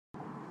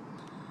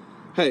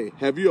Hey,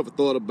 have you ever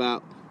thought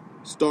about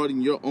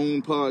starting your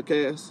own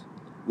podcast?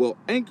 Well,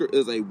 Anchor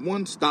is a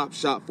one-stop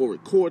shop for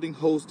recording,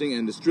 hosting,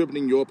 and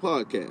distributing your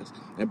podcast.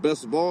 And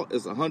best of all,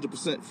 it's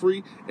 100%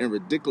 free and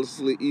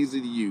ridiculously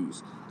easy to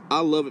use.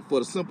 I love it for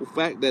the simple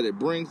fact that it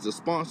brings the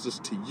sponsors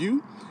to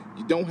you.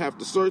 You don't have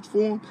to search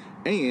for them,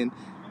 and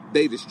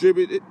they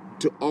distribute it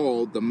to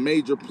all the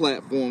major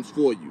platforms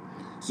for you.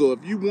 So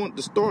if you want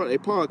to start a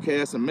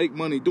podcast and make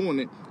money doing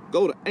it,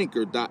 go to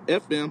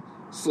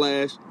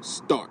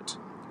anchor.fm/start.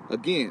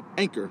 Again,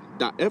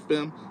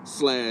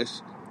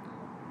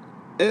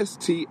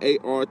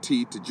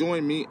 anchor.fm/START to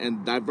join me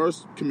and the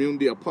diverse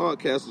community of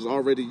podcasters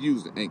already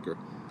using Anchor.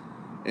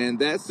 And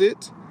that's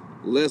it.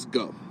 Let's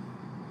go.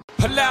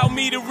 Allow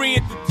me to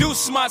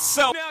reintroduce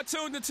myself. Now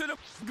tuned into the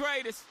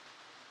greatest.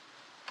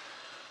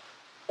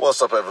 What's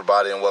up,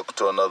 everybody, and welcome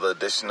to another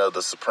edition of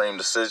the Supreme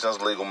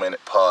Decisions Legal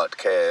Minute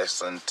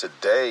Podcast. And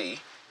today,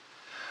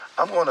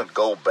 I'm going to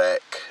go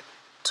back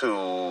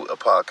to a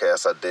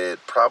podcast I did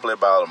probably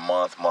about a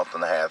month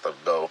and a half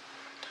ago,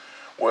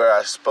 where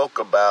I spoke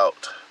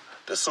about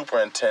the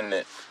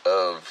superintendent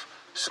of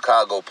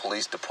Chicago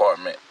Police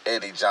Department,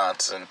 Eddie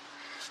Johnson,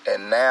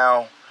 and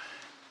now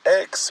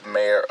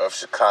ex-mayor of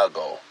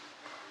Chicago,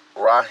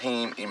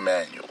 Raheem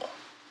Emanuel.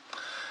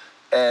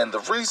 And the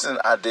reason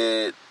I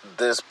did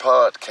this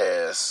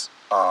podcast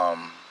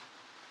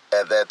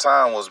at that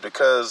time was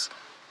because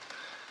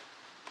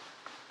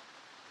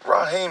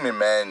Raheem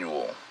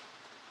Emanuel,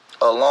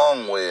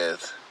 along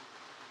with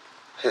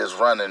his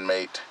running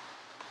mate,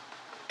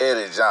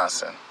 Eddie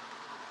Johnson,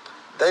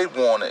 they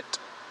wanted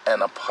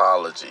an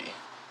apology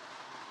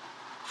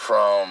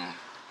from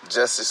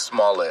Jesse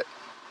Smollett.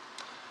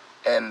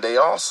 And they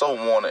also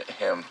wanted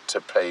him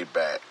to pay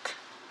back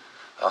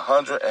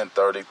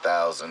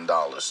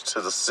 $130,000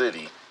 to the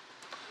city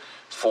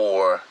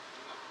for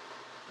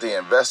the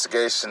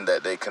investigation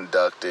that they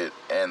conducted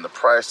and the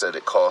price that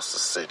it cost the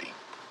city.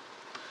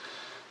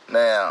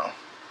 Now,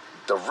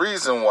 the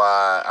reason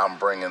why I'm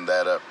bringing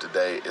that up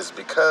today is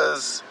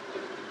because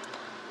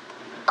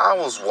I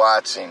was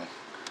watching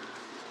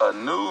a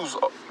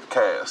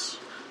newscast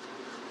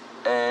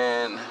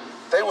and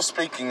they were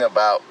speaking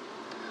about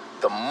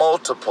the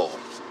multiple,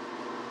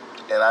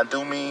 and I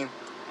do mean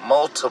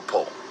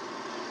multiple,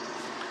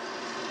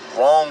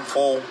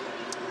 wrongful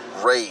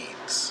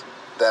raids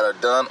that are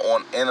done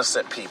on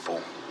innocent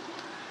people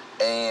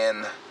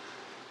and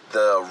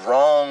the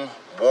wrong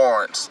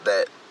warrants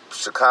that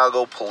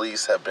Chicago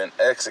police have been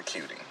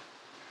executing.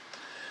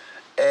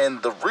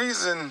 And the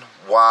reason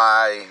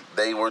why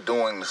they were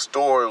doing the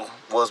story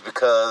was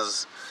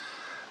because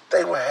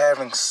they were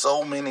having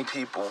so many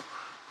people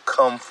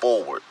come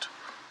forward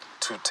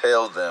to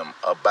tell them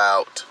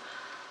about,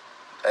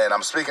 and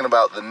I'm speaking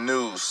about the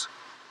news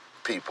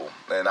people,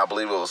 and I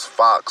believe it was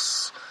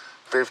Fox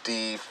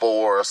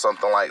 54 or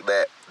something like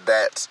that,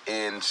 that's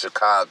in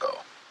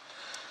Chicago.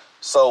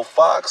 So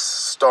Fox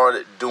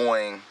started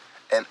doing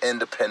an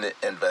independent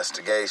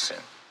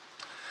investigation,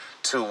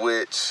 to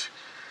which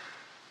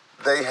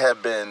they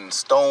have been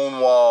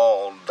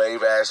stonewalled.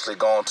 They've actually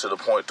gone to the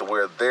point to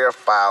where they're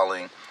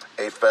filing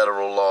a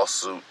federal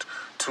lawsuit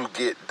to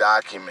get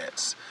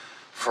documents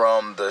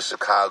from the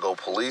Chicago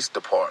Police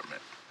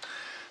Department.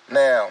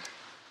 Now,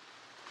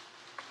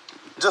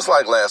 just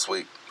like last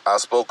week, I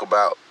spoke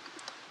about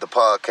the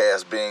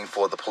podcast being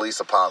for the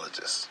police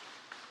apologists,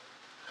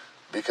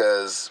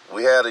 because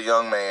we had a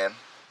young man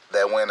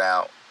that went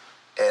out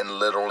and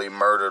literally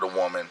murdered a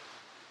woman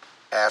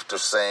after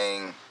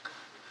saying,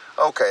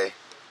 okay,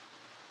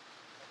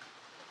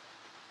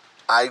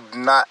 I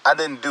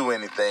didn't do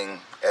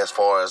anything as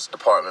far as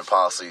department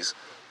policies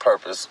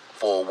purpose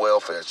for a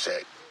welfare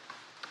check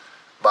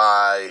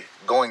by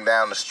going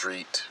down the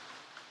street,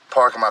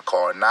 parking my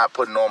car, not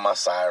putting on my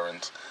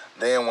sirens.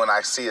 Then when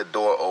I see a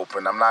door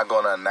open, I'm not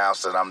going to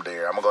announce that I'm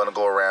there. I'm going to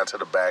go around to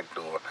the back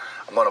door.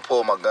 I'm going to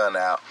pull my gun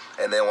out.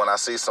 And then when I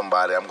see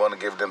somebody, I'm going to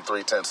give them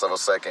 0.3 of a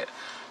second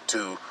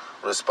to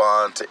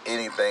respond to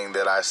anything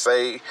that I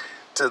say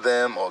to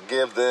them or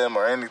give them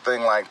or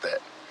anything like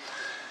that.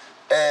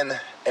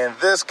 And in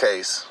this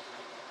case,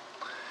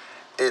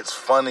 it's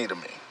funny to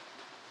me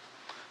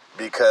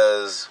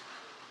because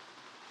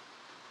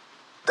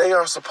they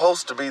are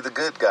supposed to be the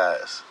good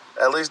guys.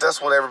 At least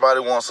that's what everybody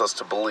wants us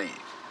to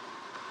believe.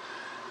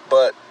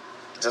 But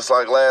just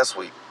like last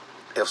week,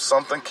 if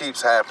something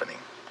keeps happening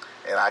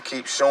and I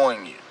keep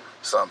showing you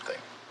something,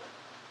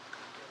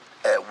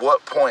 at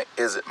what point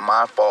is it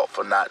my fault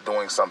for not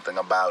doing something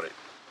about it?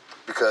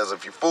 Because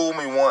if you fool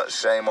me once,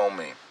 shame on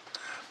me.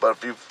 But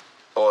if you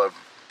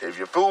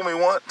fool me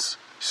once,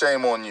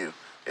 shame on you.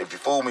 If you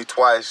fool me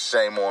twice,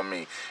 shame on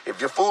me. If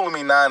you're fooling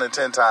me 9 and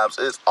 10 times,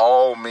 it's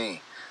all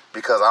me,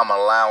 because I'm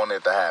allowing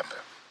it to happen.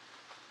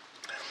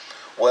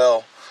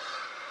 Well,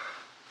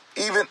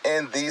 even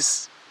in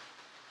these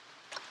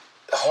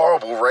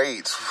horrible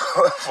raids,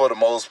 for the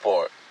most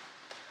part,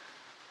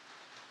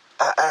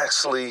 I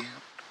actually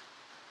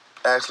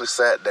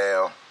sat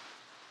down,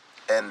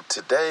 and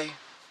today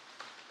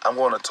I'm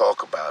going to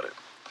talk about it.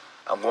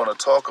 I'm going to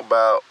talk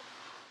about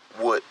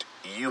what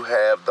you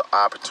have the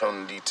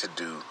opportunity to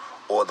do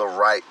or the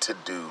right to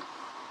do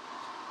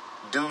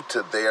due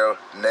to their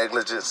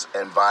negligence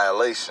and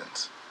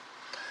violations.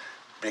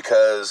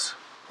 Because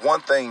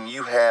one thing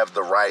you have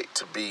the right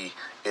to be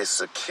is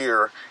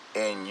secure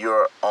in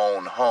your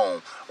own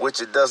home,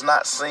 which it does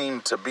not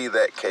seem to be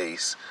that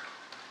case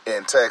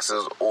in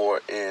Texas or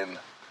in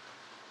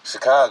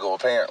Chicago,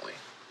 apparently.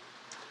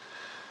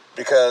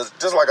 Because,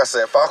 just like I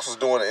said, Fox was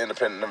doing an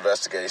independent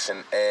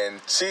investigation,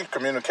 and Chief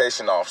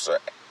Communication Officer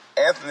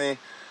Anthony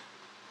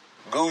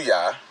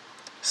Guya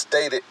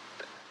stated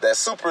that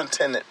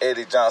Superintendent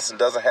Eddie Johnson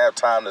doesn't have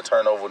time to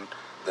turn over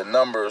the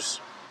numbers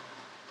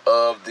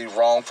of the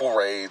wrongful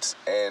raids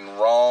and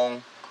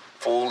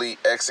wrongfully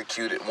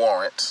executed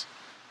warrants,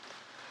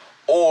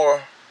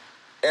 or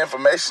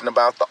information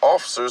about the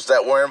officers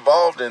that were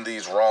involved in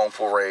these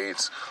wrongful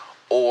raids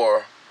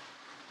or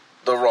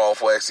the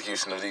wrongful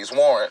execution of these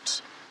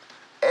warrants.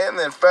 And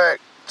in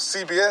fact,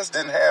 CBS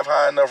didn't have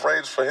high enough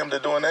ratings for him to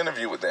do an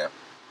interview with them.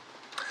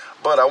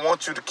 But I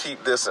want you to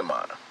keep this in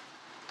mind,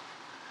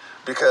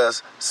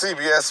 because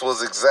CBS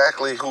was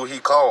exactly who he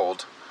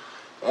called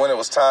when it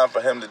was time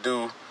for him to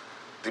do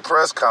the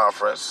press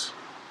conference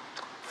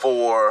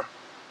for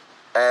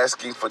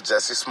asking for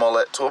Jesse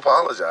Smollett to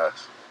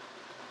apologize,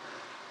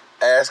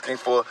 asking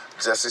for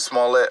Jesse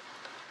Smollett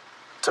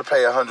to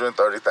pay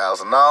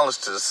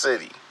 $130,000 to the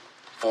city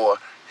for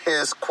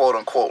his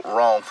quote-unquote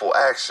wrongful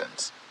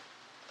actions.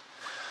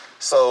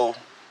 So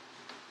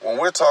when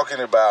we're talking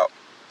about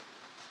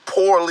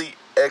poorly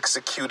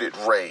executed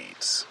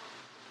raids,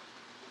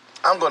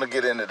 I'm going to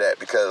get into that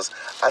because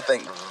I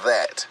think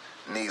that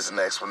needs an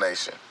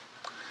explanation.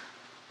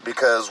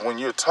 Because when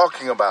you're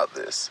talking about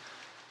this,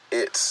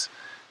 it's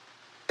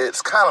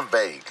kind of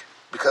vague,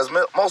 because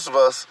most of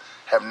us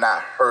have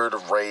not heard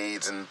of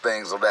raids and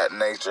things of that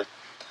nature.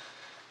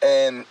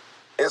 And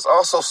it's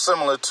also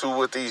similar to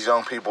what these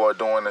young people are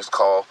doing. It's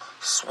called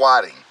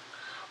swatting,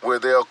 where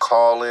they'll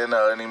call in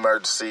an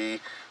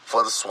emergency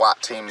for the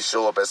SWAT team to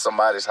show up at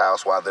somebody's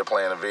house while they're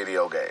playing a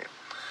video game.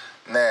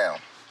 Now,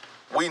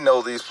 we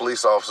know these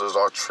police officers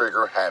are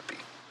trigger happy.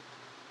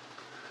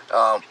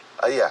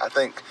 I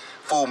think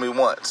fool me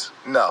once.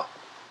 No,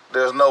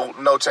 there's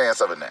no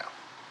chance of it now.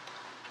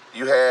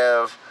 You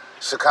have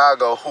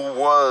Chicago, who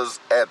was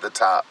at the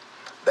top,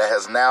 that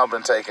has now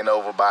been taken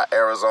over by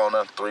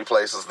Arizona, 3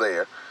 places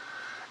there.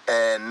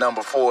 And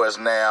number 4 is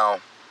now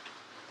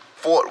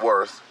Fort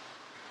Worth.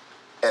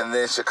 And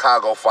then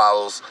Chicago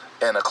follows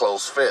in a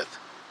close 5th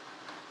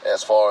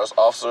as far as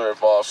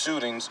officer-involved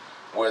shootings,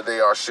 where they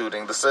are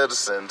shooting the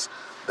citizens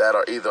that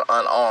are either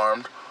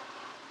unarmed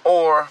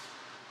or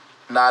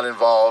not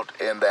involved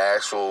in the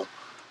actual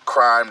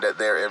crime that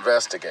they're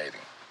investigating.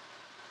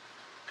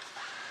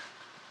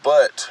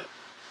 But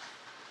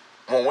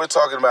when we're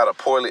talking about a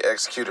poorly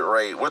executed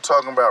raid, we're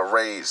talking about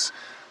raids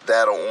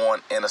that are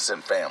on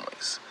innocent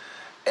families,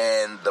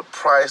 and the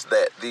price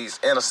that these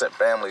innocent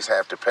families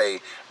have to pay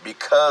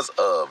because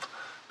of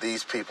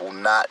these people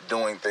not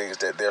doing things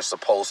that they're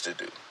supposed to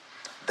do.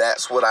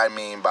 That's what I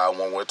mean by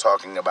when we're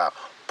talking about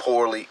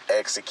poorly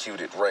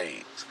executed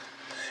raids.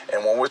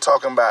 And when we're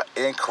talking about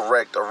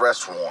incorrect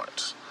arrest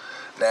warrants,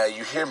 now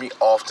you hear me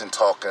often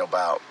talking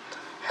about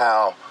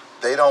how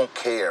they don't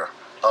care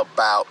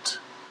about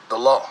the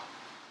law.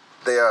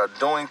 They are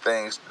doing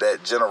things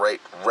that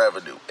generate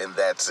revenue, and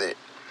that's it.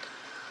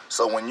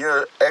 So when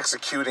you're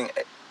executing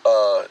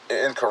an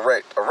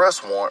incorrect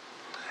arrest warrant,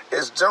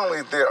 it's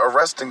generally they're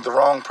arresting the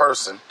wrong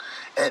person.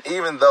 And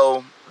even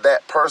though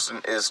that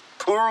person is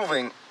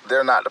proving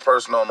they're not the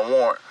person on the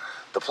warrant,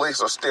 the police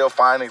are still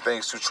finding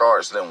things to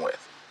charge them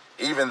with,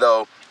 even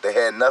though they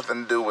had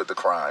nothing to do with the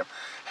crime,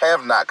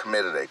 have not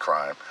committed a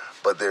crime,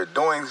 but they're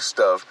doing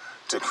stuff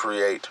to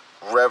create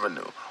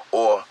revenue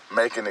or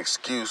make an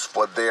excuse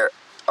for their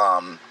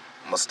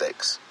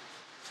mistakes.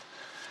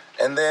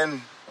 And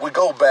then we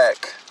go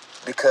back,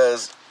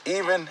 because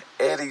even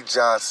Eddie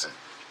Johnson,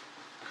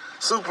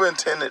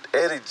 Superintendent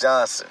Eddie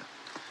Johnson,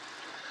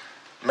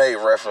 made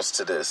reference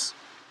to this.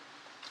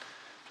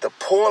 The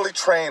poorly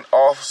trained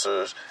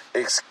officers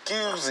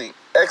executing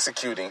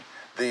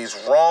these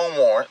wrong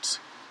warrants,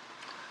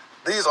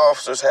 these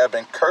officers have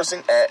been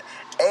cursing at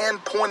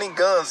and pointing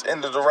guns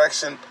in the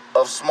direction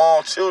of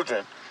small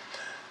children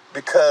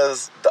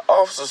because the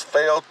officers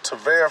failed to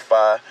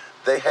verify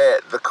they had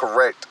the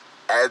correct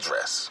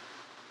address.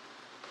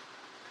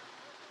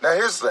 Now,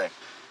 here's the thing.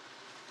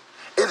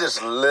 It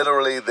is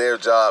literally their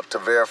job to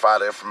verify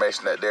the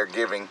information that they're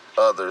giving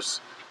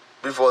others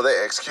before they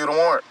execute a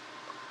warrant.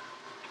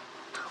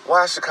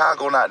 Why is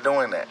Chicago not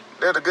doing that?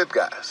 They're the good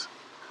guys.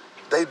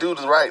 They do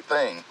the right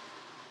thing.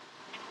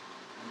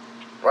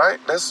 Right?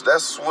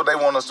 That's what they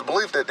want us to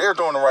believe, that they're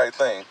doing the right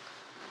thing.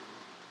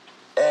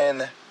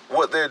 And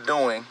what they're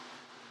doing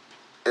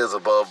is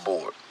above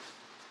board.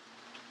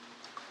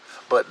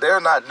 But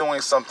they're not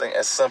doing something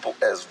as simple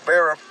as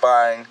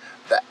verifying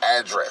the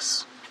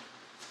address.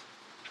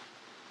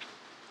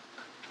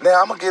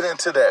 Now, I'm going to get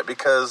into that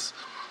because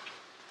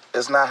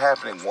it's not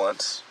happening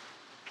once.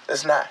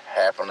 It's not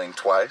happening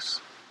twice.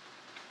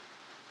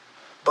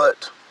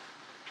 But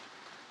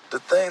The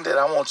thing that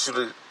I want you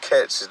to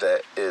catch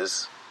that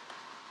is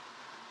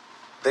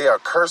they are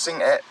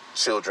cursing at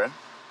children.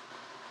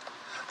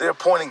 They're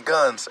pointing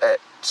guns at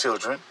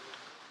children.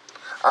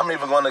 I'm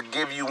even going to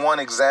give you one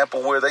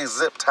example where they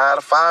zip-tied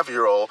a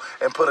 5-year-old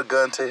and put a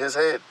gun to his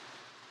head.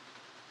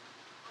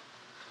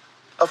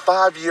 A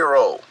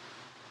 5-year-old.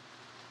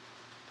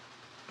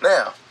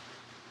 Now,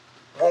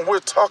 when we're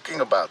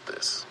talking about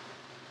this,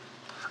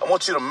 I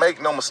want you to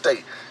make no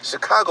mistake.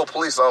 Chicago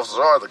police officers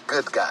are the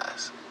good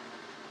guys.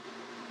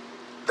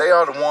 They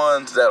are the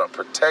ones that are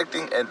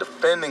protecting and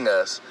defending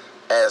us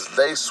as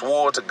they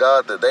swore to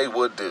God that they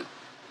would do.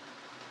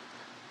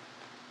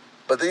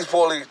 But these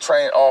poorly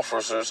trained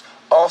officers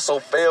also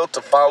failed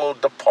to follow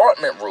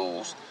department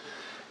rules.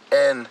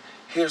 And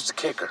here's the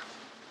kicker.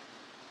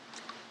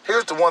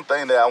 Here's the one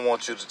thing that I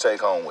want you to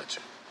take home with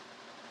you.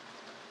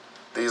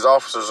 These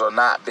officers are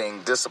not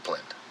being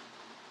disciplined.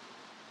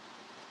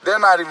 They're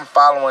not even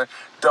following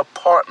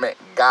department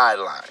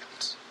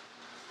guidelines.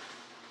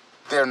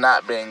 They're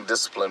not being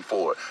disciplined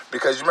for it.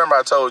 Because you remember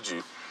I told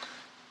you,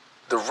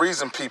 the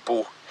reason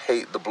people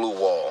hate the blue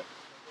wall,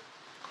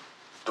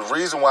 the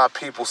reason why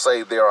people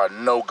say there are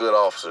no good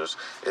officers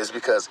is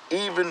because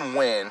even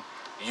when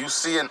you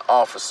see an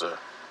officer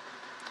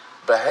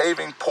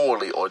behaving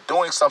poorly or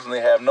doing something they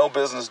have no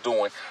business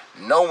doing,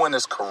 no one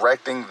is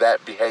correcting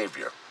that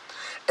behavior.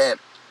 And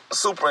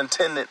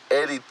Superintendent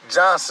Eddie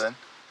Johnson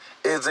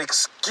is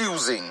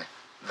excusing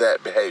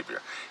that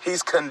behavior.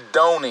 He's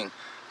condoning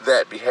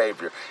that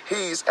behavior.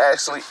 He's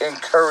actually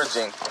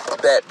encouraging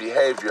that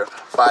behavior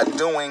by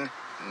doing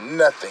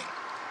nothing.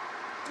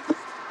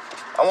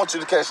 I want you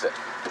to catch that.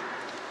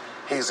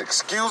 He's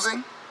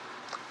excusing,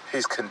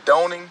 he's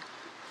condoning,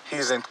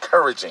 he's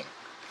encouraging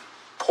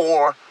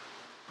poor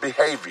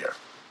behavior.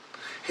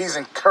 He's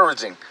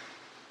encouraging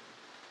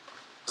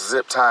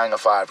zip tying a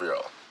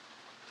 5-year-old.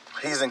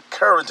 He's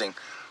encouraging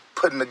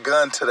putting a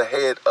gun to the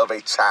head of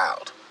a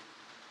child.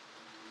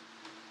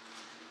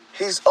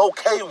 He's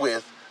okay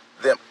with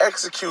them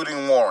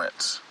executing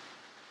warrants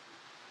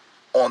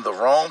on the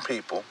wrong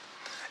people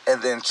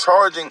and then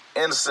charging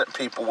innocent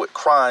people with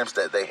crimes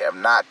that they have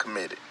not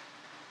committed.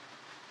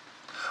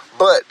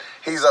 But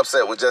he's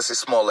upset with Jesse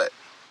Smollett.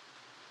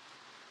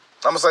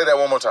 I'm going to say that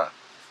one more time.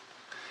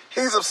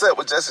 He's upset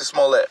with Jesse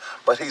Smollett,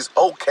 but he's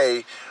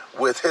okay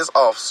with his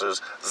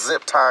officers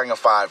zip tying a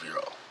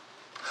 5-year-old,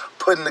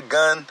 putting the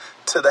gun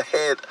to the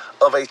head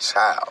of a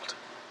child.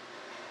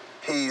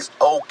 He's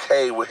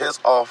okay with his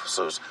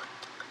officers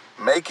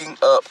making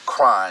up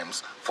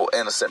crimes for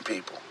innocent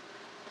people.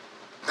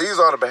 These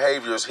are the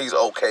behaviors he's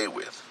okay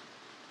with.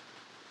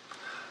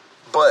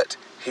 But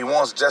he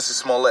wants Jesse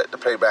Smollett to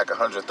pay back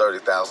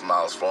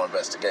 $130,000 for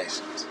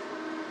investigations.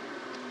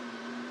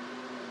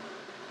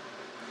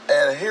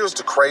 And here's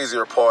the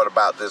crazier part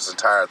about this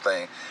entire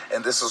thing,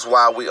 and this is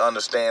why we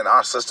understand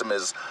our system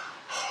is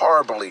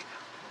horribly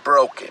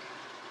broken.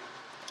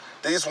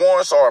 These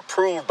warrants are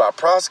approved by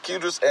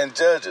prosecutors and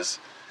judges,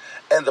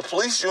 and the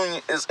police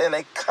union is in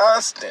a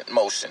constant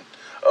motion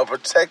of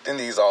protecting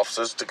these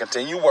officers to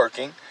continue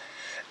working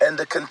and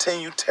to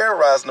continue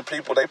terrorizing the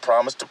people they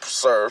promised to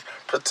serve,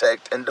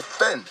 protect, and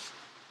defend.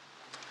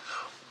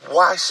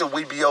 Why should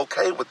we be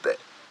okay with that?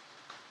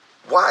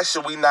 Why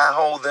should we not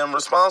hold them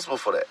responsible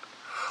for that?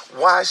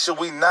 Why should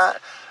we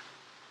not,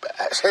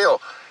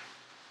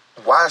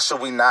 why should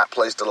we not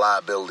place the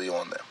liability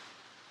on them?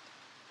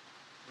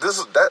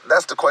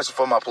 That's the question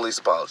for my police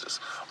apologists.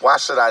 Why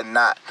should I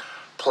not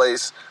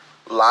place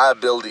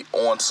liability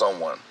on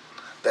someone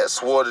that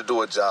swore to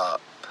do a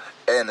job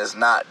and is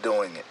not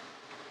doing it,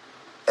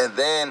 and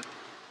then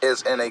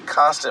is in a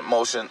constant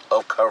motion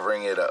of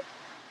covering it up,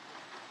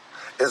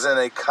 is in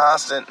a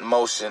constant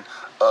motion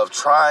of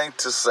trying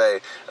to say,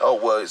 oh,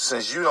 well,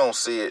 since you don't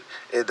see it,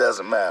 it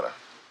doesn't matter.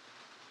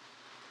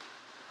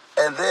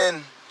 And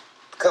then,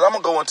 because I'm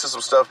going to go into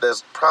some stuff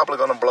that's probably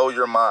going to blow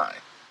your mind.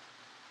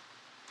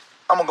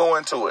 I'm going to go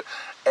into it.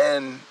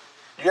 And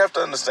you have to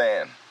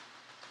understand,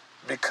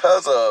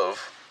 because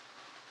of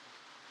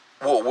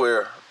what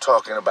we're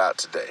talking about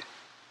today,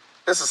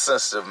 it's a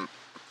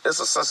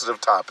sensitive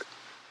topic.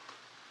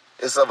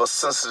 It's of a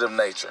sensitive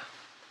nature.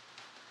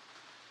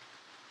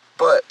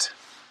 But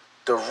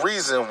the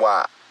reason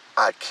why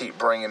I keep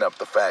bringing up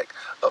the fact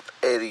of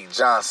Eddie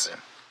Johnson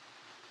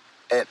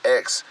and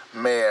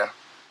ex-mayor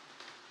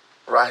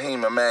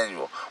Raheem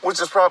Emanuel,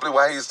 which is probably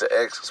why he's the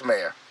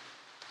ex-mayor,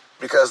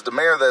 because the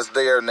mayor that's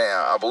there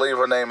now, I believe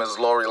her name is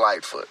Lori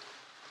Lightfoot.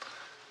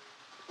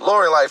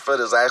 Lori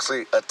Lightfoot is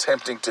actually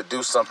attempting to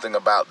do something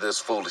about this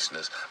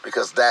foolishness,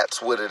 because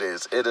that's what it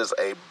is. It is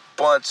a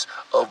bunch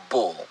of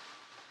bull.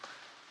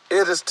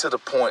 It is to the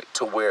point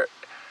to where,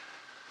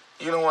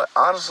 you know what,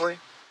 honestly,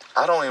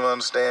 I don't even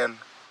understand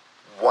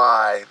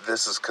why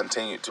this has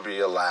continued to be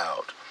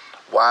allowed,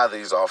 why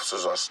these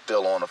officers are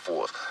still on the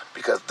force,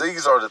 because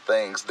these are the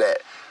things that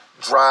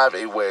drive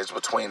a wedge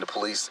between the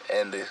police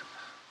and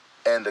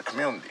the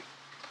community.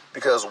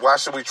 Because why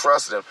should we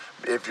trust them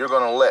if you're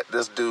going to let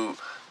this dude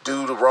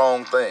do the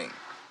wrong thing?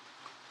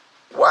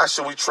 Why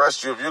should we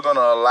trust you if you're going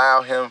to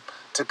allow him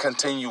to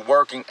continue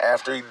working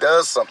after he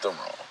does something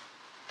wrong?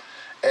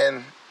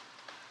 And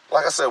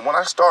like I said, when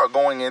I start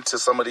going into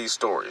some of these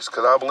stories,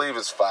 because I believe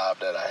it's 5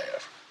 that I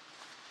have,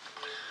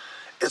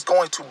 it's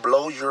going to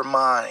blow your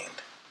mind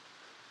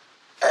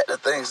at the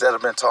things that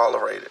have been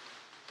tolerated.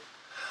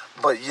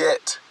 But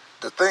yet,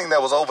 the thing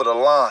that was over the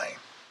line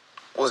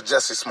was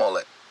Jesse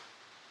Smollett.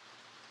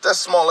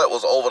 Jesse Smollett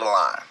was over the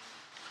line.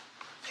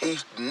 He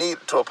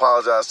needed to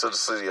apologize to the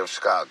city of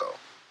Chicago.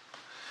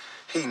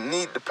 He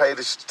needed to pay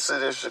the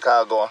city of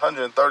Chicago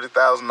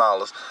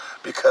 $130,000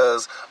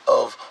 because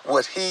of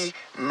what he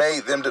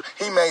made them do.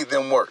 He made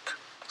them work,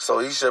 so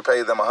he should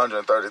pay them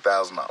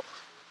 $130,000.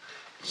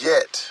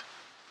 Yet,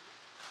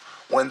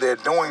 when they're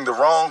doing the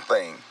wrong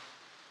thing,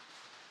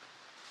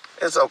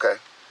 it's okay.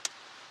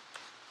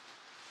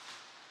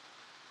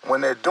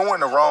 When they're doing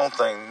the wrong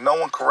thing, no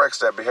one corrects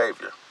that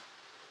behavior.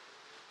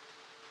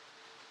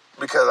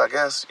 Because I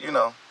guess,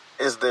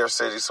 it's their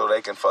city, so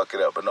they can fuck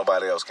it up, but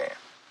nobody else can.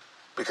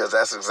 Because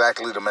that's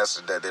exactly the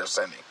message that they're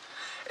sending.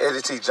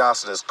 Eddie T.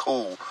 Johnson is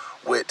cool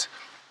with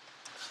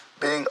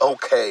being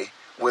okay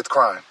with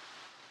crime.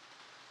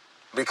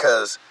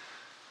 Because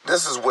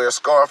this is where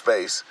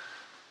Scarface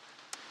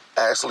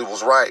actually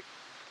was right.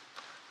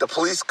 The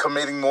police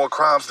committing more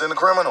crimes than the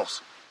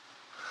criminals.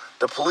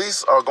 The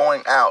police are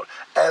going out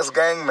as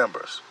gang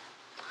members.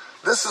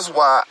 This is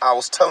why I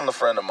was telling a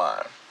friend of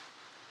mine,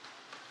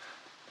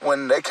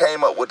 when they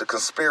came up with the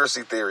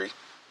conspiracy theory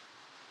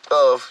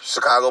of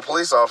Chicago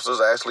police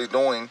officers actually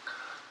doing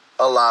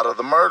a lot of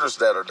the murders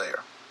that are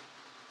there.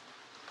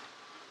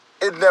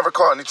 It never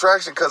caught any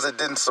traction because it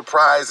didn't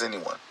surprise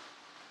anyone.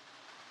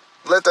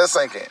 Let that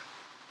sink in.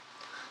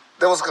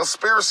 There was a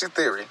conspiracy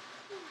theory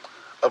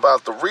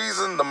about the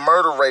reason the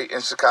murder rate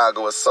in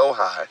Chicago is so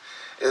high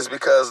is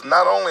because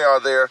not only are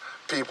there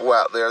people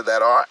out there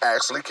that are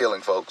actually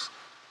killing folks,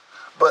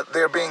 but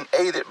they're being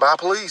aided by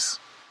police.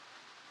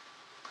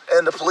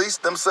 And the police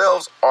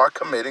themselves are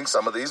committing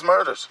some of these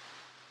murders.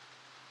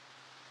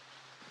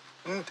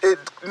 It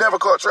never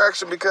caught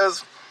traction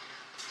because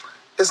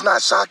it's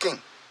not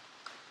shocking.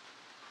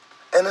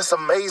 And it's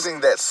amazing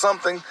that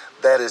something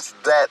that is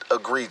that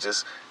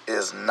egregious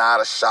is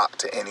not a shock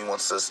to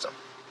anyone's system.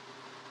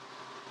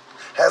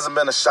 Hasn't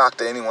been a shock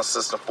to anyone's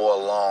system for a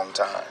long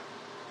time.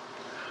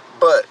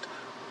 But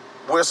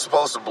we're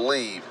supposed to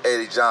believe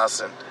Eddie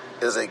Johnson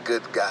is a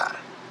good guy.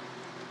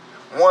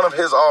 One of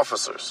his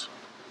officers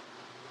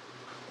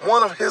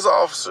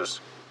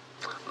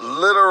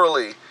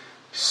literally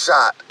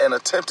shot and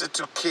attempted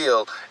to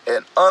kill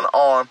an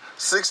unarmed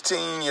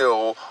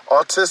 16-year-old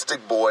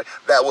autistic boy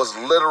that was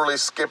literally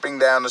skipping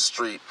down the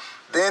street.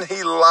 Then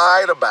he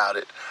lied about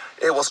it.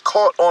 It was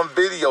caught on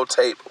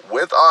videotape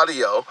with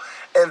audio,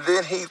 and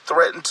then he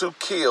threatened to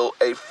kill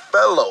a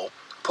fellow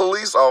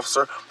police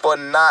officer for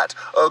not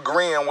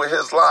agreeing with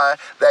his lie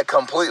that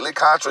completely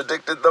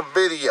contradicted the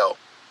video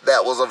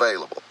that was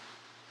available.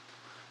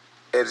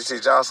 Eddie T.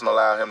 Johnson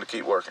allowed him to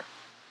keep working.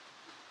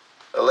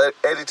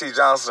 Eddie T.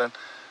 Johnson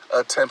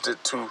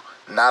attempted to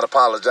not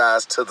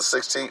apologize to the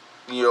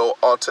 16-year-old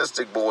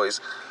autistic boy's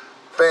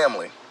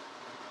family,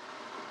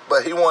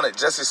 but he wanted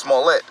Jesse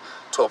Smollett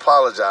to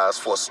apologize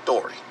for a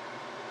story.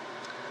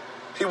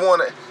 He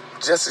wanted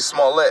Jesse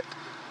Smollett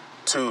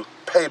to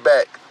pay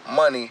back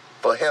money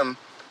for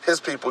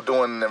his people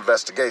doing an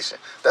investigation.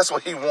 That's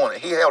what he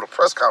wanted. He held a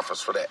press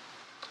conference for that.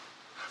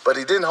 But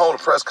he didn't hold a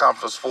press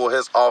conference for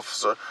his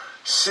officer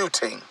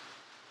shooting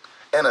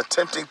and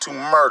attempting to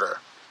murder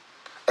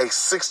a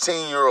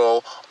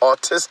 16-year-old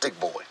autistic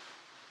boy.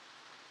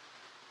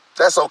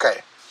 That's okay.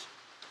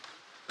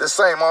 The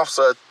same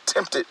officer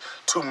attempted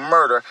to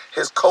murder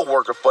his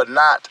co-worker for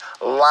not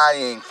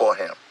lying for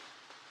him.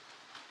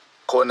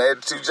 According to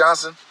Eddie T.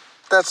 Johnson,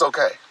 that's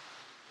okay.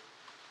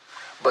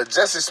 But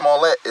Jesse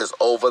Smollett is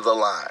over the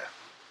line.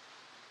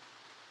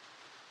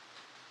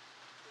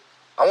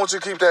 I want you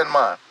to keep that in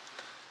mind.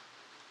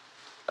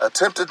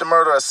 Attempted to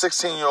murder a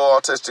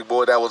 16-year-old autistic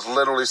boy that was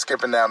literally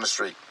skipping down the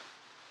street.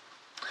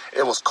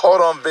 It was caught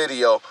on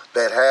video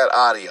that had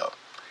audio.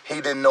 He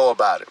didn't know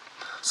about it.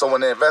 So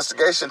when the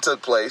investigation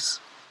took place,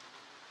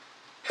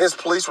 his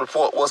police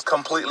report was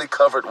completely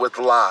covered with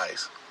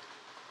lies.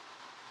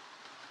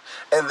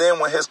 And then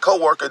when his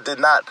coworker did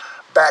not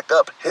back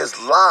up his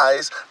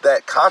lies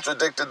that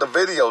contradicted the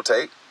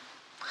videotape,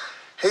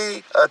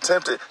 he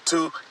attempted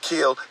to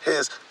kill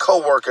his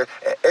coworker,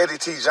 and Eddie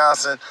T.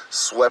 Johnson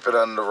swept it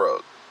under the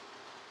rug.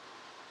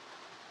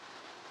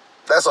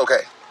 That's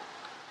okay.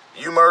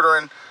 You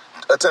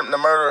attempting to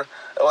murder,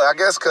 well, I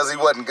guess because he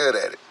wasn't good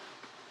at it.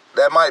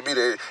 That might be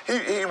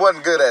he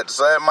wasn't good at it,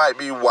 so that might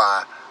be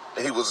why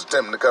he was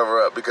attempting to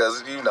cover up,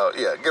 because, give him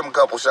a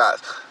couple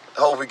shots.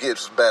 Hope he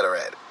gets better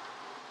at it.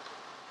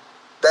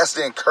 That's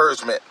the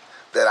encouragement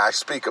that I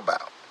speak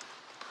about,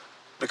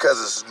 because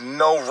there's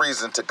no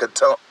reason to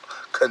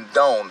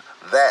condone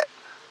that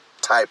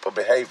type of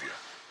behavior.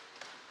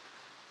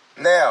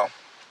 Now,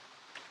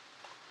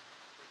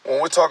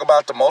 when we talk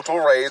about the multiple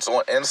raids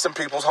on innocent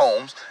people's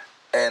homes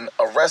and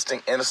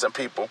arresting innocent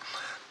people,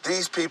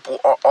 these people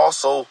are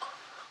also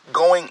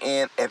going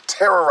in and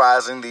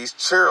terrorizing these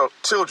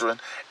children,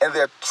 and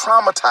they're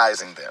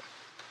traumatizing them.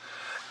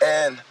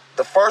 And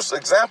The first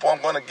example I'm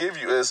going to give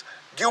you is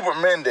Gilbert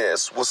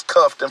Mendez was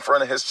cuffed in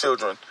front of his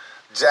children,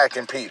 Jack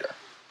and Peter.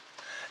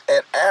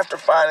 And after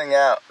finding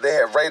out they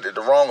had raided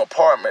the wrong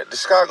apartment, the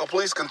Chicago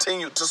police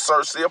continued to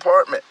search the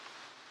apartment.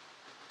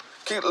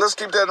 Let's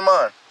keep that in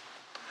mind.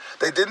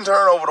 They didn't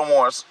turn over the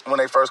warrants when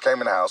they first came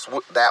in the house.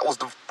 That was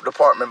the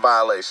department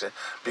violation.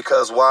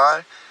 Because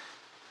why?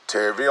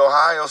 Terry v.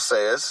 Ohio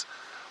says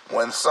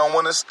when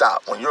someone is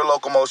stopped, when your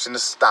locomotion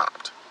is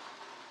stopped,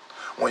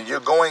 when you're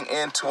going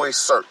into a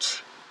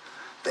search,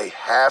 they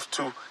have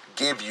to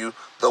give you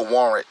the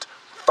warrant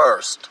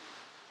first.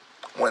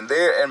 When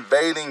they're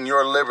invading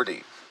your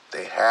liberty,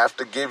 they have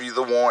to give you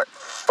the warrant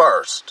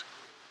first.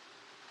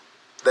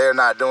 They're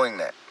not doing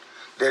that.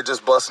 They're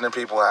just busting in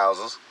people's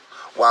houses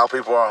while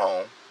people are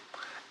home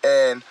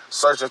and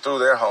searching through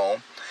their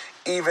home,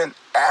 even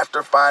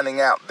after finding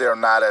out they're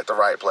not at the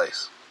right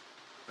place.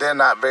 They're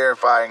not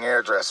verifying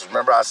addresses.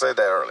 Remember I said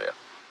that earlier.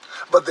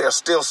 But they're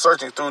still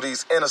searching through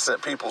these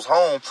innocent people's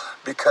home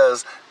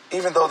because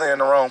even though they're in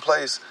the wrong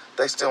place,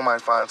 they still might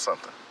find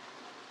something.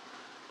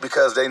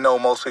 Because they know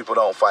most people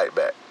don't fight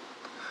back.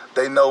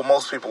 They know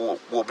most people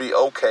will be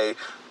okay,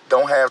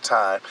 don't have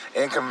time,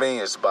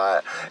 inconvenienced by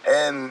it.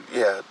 And,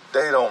 yeah,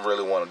 they don't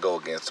really want to go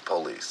against the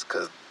police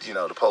because, you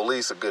know, the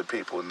police are good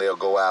people and they'll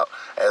go out,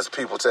 as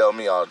people tell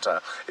me all the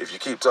time, if you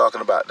keep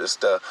talking about this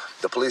stuff,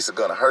 the police are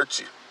going to hurt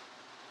you.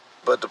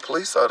 But the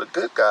police are the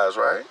good guys,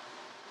 right?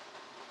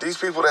 These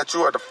people that you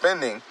are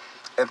defending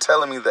and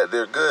telling me that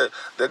they're good,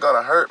 they're going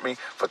to hurt me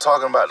for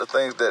talking about the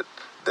things that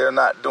they're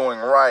not doing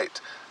right,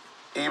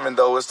 even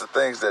though it's the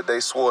things that they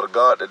swore to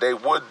God that they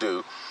would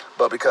do.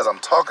 But because I'm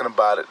talking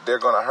about it, they're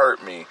going to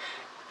hurt me,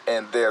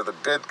 and they're the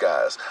good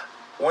guys.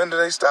 When do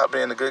they stop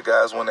being the good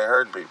guys when they're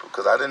hurting people?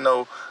 Because I didn't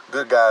know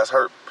good guys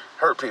hurt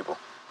people.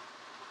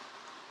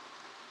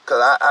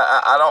 Because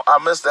I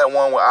missed that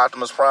one where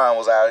Optimus Prime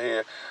was out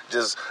here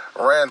just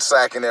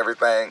ransacking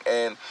everything,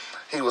 and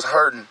he was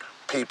hurting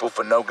people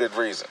for no good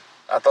reason.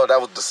 I thought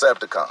that was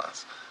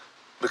Decepticons,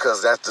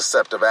 because that's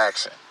deceptive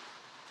action.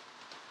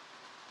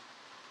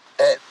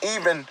 And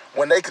even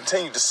when they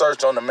continued to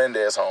search on the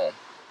Mendez home,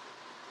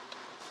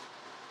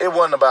 it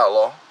wasn't about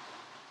law.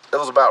 It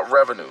was about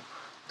revenue.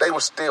 They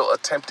were still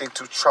attempting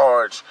to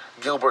charge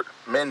Gilbert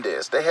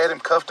Mendez. They had him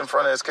cuffed in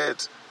front of his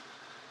kids.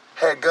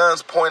 Had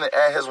guns pointed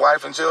at his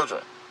wife and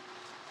children.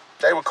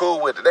 They were cool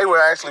with it. They were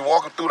actually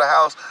walking through the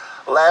house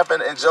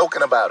laughing and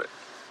joking about it.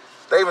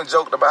 They even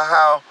joked about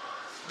how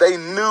they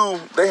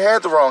knew they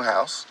had the wrong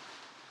house.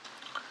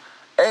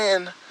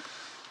 And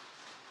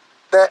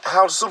that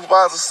how the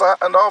supervisor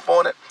signed off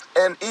on it.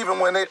 And even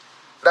when that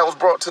was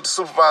brought to the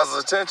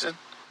supervisor's attention,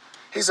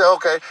 he said,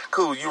 okay,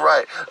 cool, you're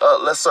right.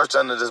 Let's search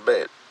under this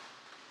bed.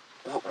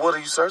 What are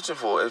you searching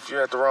for if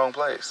you're at the wrong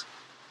place?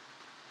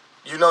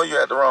 You know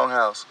you're at the wrong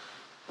house.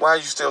 Why are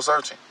you still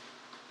searching?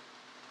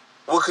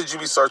 What could you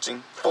be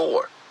searching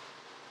for?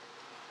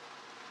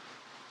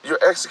 You're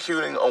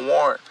executing a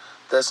warrant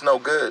that's no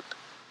good.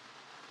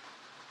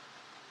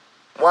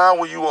 Why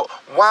would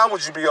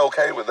you be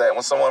okay with that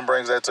when someone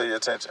brings that to your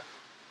attention?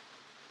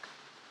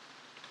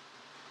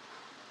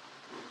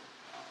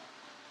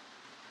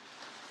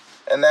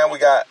 And now we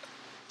got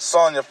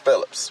Sonia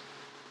Phillips.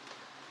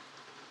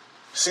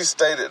 She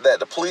stated that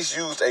the police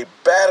used a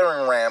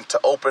battering ram to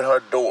open her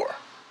door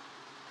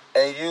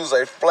and used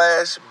a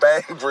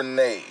flashbang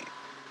grenade.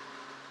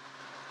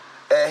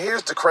 And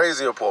here's the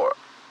crazier part.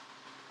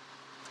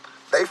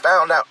 They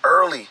found out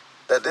early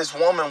that this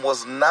woman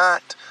was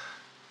not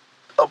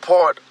a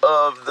part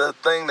of the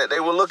thing that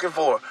they were looking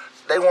for.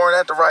 They weren't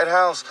at the right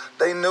house.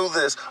 They knew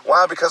this.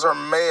 Why? Because her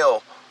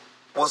mail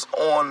was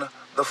on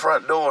the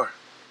front door.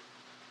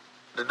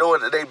 The door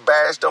that they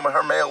bashed on, and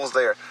her mail was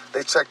there.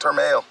 They checked her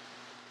mail.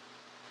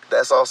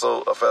 That's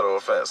also a federal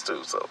offense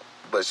too,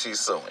 but she's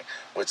suing,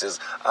 which is,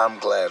 I'm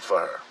glad for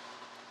her.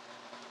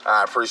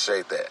 I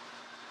appreciate that.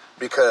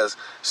 Because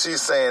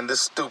she's saying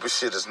this stupid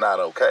shit is not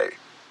okay.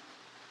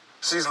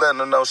 She's letting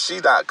them know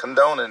she's not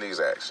condoning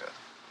these actions.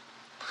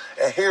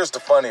 And here's the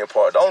funnier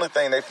part. The only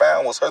thing they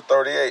found was her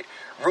 .38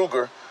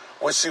 Ruger,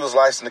 which she was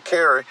licensed to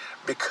carry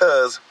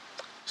because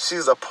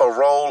she's a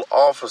parole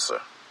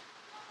officer.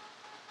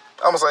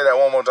 I'm going to say that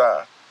one more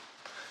time.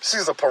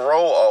 She's a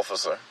parole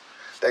officer.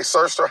 They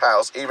searched her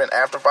house even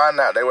after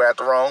finding out they were at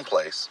the wrong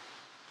place.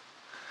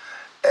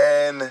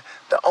 And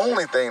the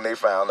only thing they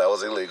found that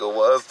was illegal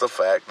was the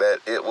fact that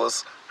it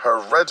was her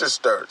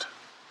registered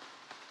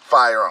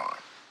firearm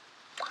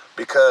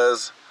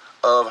because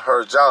of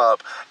her job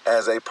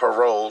as a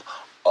parole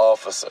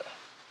officer.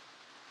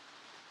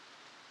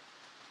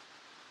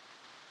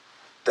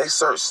 They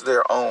searched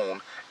their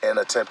own and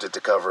attempted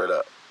to cover it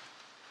up.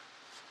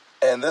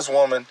 And this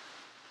woman,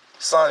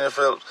 Sonia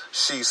Phillips,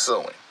 she's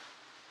suing.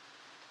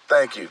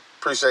 Thank you.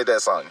 Appreciate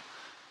that, Sonia.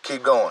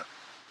 Keep going.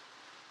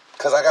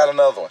 Because I got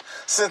another one.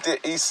 Cynthia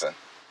Easton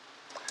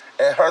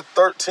and her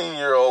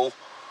 13-year-old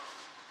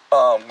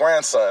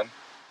grandson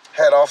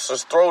had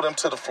officers throw them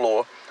to the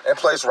floor and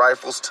place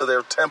rifles to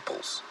their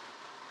temples.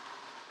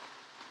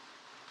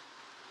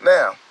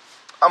 Now,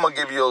 I'm going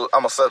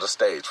to set the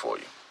stage for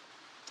you.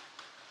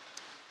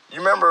 You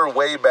remember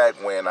way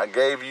back when I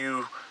gave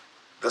you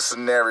the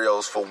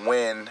scenarios for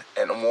when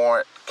a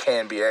warrant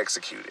can be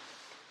executed.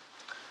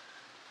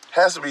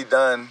 Has to be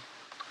done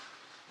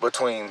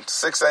between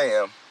 6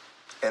 a.m.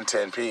 and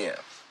 10 p.m.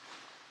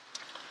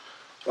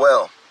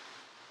 Well,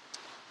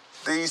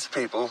 these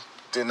people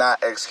did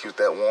not execute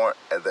that warrant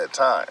at that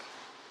time.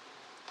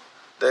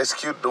 They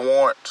executed the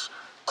warrant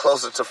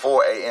closer to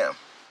 4 a.m.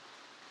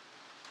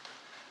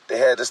 They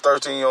had this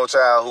 13-year-old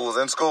child who was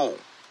in school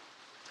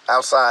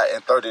outside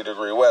in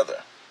 30-degree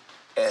weather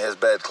in his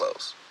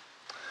bedclothes.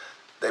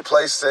 They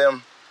placed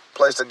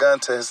a gun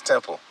to his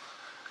temple,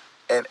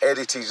 and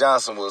Eddie T.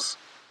 Johnson was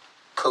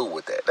cool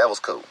with that. That was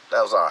cool.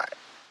 That was all right.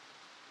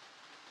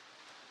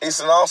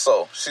 Easton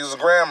also, she was a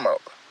grandmother.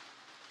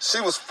 She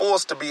was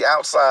forced to be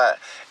outside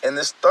in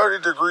this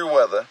 30-degree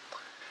weather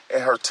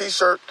in her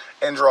T-shirt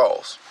and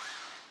drawers.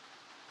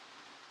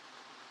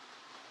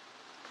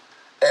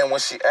 And when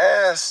she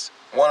asked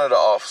one of the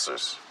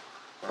officers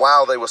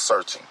while they were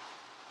searching,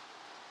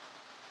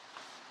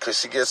 could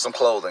she get some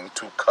clothing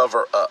to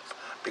cover up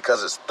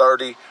because it's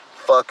 30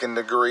 fucking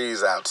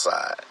degrees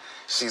outside.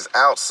 She's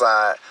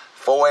outside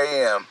 4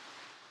 a.m.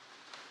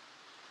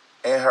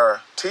 in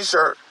her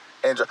T-shirt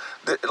and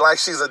like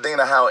she's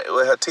Adina Howard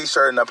with her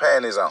T-shirt and her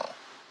panties on.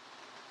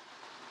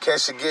 Can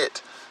she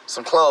get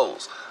some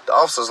clothes? The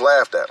officers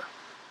laughed at her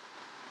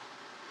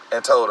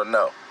and told her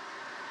no.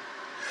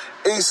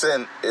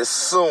 Easton is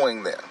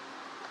suing them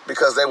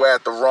because they were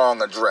at the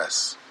wrong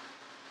address.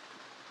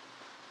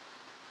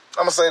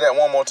 I'm going to say that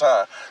one more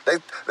time. They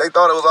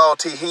thought it was all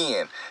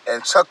T-Hen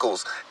and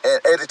Chuckles and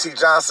Eddie T.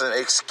 Johnson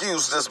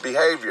excused this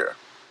behavior.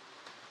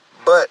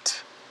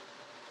 But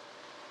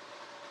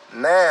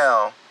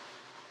now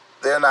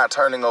they're not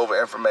turning over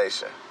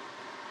information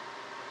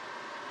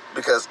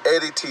because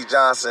Eddie T.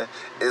 Johnson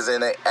is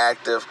in an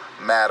active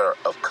matter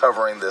of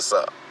covering this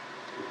up.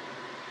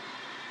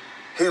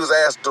 He was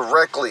asked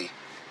directly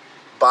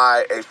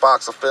by a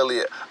Fox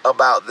affiliate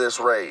about this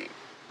raid.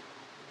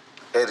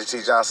 Eddie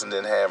T. Johnson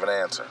didn't have an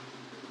answer.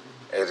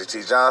 Eddie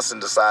T. Johnson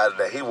decided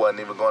that he wasn't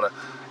even going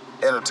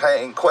to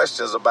entertain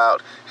questions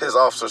about his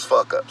officers'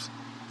 fuck-ups.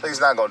 He's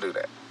not going to do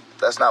that.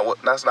 That's not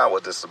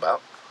what this is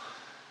about.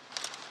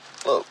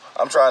 Look,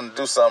 I'm trying to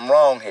do something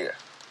wrong here.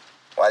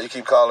 Why you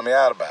keep calling me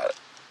out about it?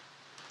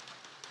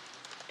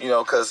 You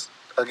know, because,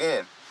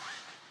 again,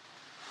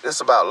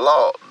 it's about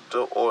law,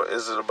 or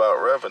is it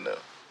about revenue?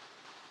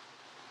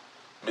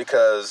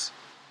 Because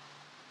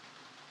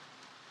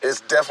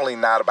it's definitely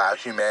not about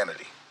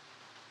humanity.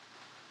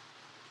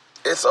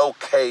 It's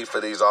okay for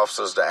these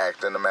officers to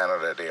act in the manner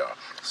that they are.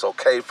 It's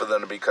okay for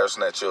them to be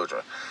cursing at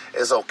children.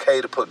 It's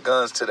okay to put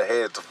guns to the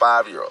heads of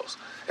 5-year-olds.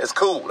 It's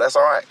cool. That's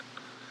all right.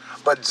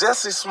 But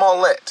Jesse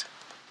Smollett,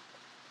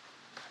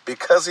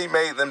 because he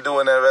made them do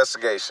an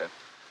investigation,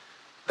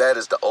 that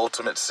is the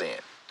ultimate sin.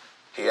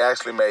 He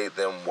actually made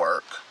them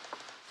work.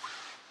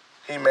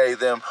 He made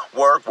them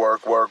work,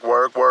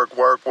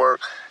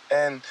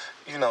 and,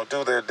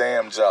 do their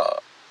damn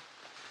job.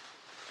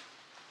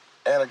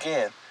 And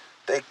again,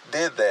 they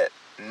did that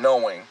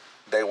knowing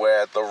they were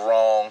at the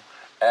wrong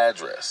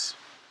address.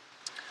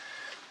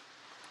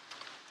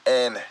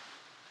 And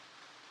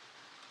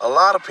a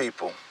lot of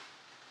people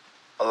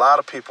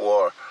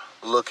are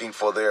looking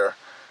for their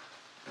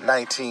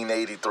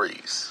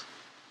 1983s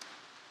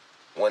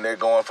when they're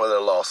going for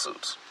their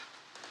lawsuits.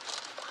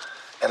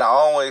 And I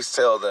always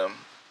tell them,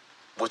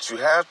 what you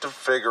have to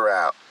figure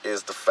out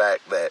is the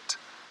fact that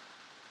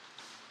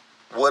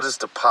what is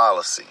the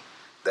policy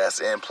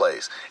that's in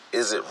place?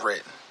 Is it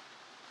written?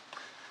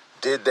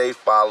 Did they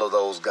follow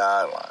those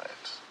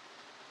guidelines?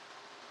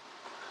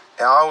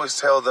 And I always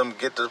tell them,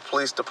 get the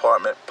police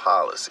department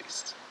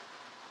policies.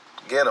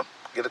 Get them.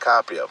 Get a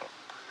copy of them.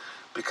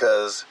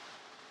 Because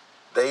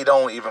they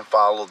don't even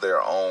follow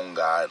their own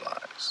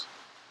guidelines.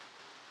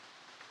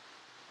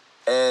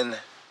 And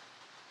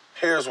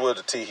here's where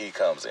the tee-hee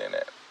comes in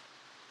at.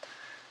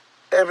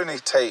 Ebony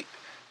Tate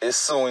is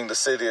suing the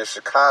city of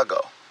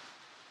Chicago,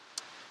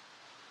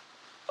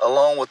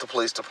 along with the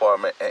police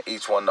department and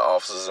each one of the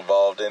officers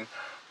involved in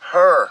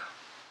her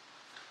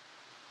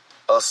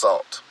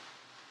assault.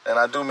 And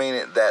I do mean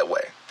it that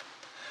way.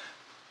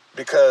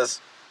 Because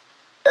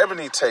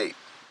Ebony Tate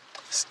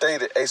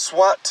stated a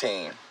SWAT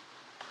team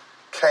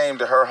came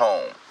to her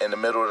home in the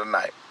middle of the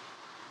night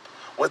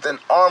with an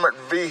armored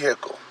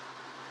vehicle.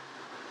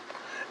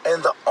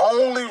 And the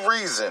only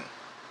reason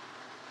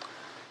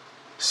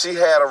she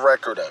had a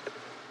record of it,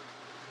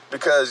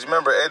 because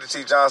remember Eddie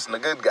T. Johnson, the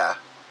good guy,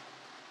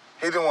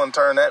 he didn't want to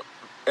turn that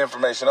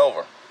information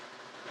over.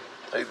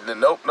 He said,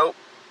 nope,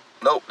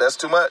 that's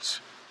too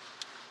much.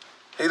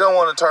 He don't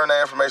want to turn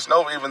that information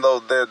over even though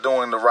they're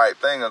doing the right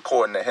thing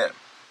according to him.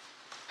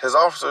 His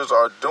officers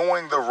are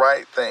doing the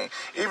right thing,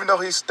 even though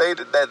he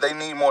stated that they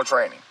need more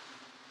training.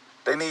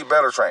 They need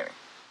better training,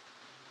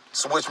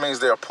 so which means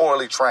they're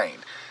poorly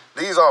trained.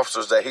 These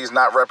officers that he's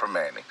not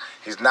reprimanding,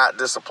 he's not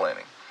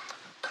disciplining,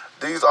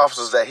 these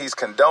officers that he's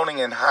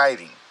condoning and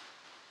hiding,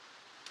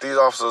 these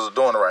officers are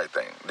doing the right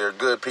thing. They're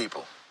good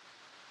people,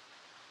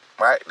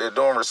 right? They're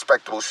doing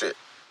respectable shit.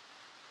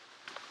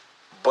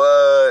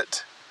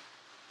 but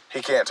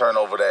he can't turn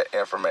over that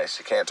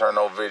information. He can't turn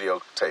over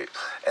videotape.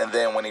 And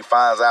then when he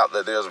finds out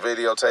that there's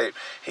videotape,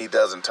 he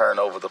doesn't turn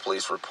over the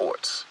police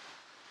reports.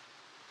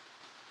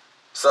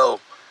 So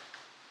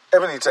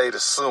Ebony Tate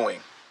is suing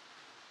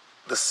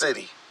the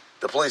city,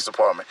 the police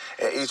department,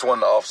 and each one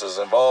of the officers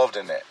involved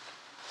in that.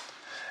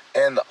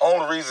 And the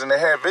only reason they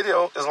had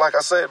video is, like I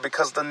said,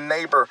 because the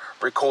neighbor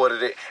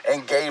recorded it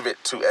and gave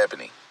it to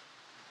Ebony.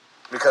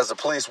 Because the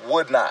police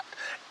would not.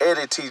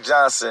 Eddie T.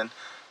 Johnson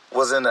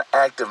was in an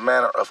active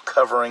manner of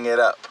covering it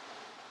up.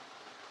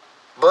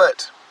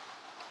 But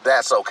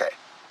that's okay.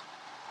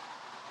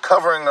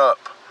 Covering up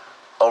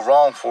a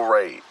wrongful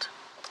raid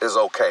is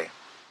okay.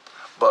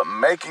 But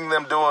making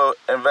them do an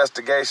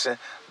investigation,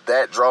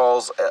 that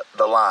draws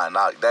the line.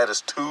 Now, that is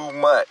too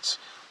much.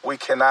 We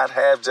cannot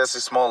have Jesse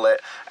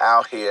Smollett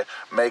out here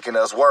making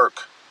us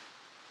work.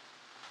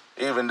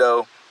 Even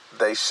though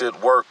they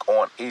should work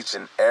on each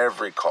and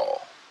every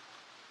call.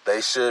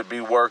 They should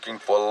be working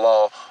for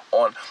law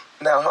on...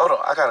 Now, hold on.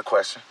 I got a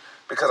question.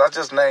 Because I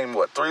just named,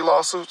 3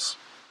 lawsuits?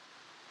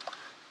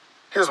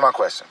 Here's my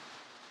question.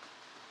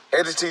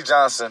 Eddie T.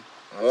 Johnson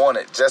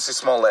wanted Jesse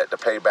Smollett to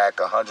pay back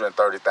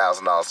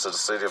 $130,000 to the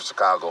city of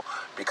Chicago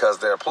because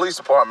their police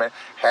department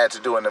had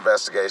to do an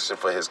investigation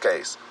for his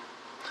case.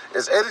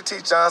 Is Eddie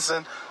T.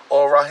 Johnson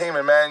or Raheem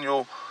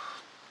Emanuel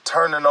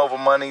turning over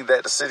money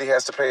that the city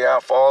has to pay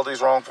out for all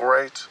these wrongful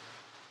raids?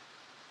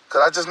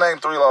 Because I just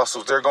named 3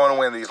 lawsuits. They're going to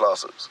win these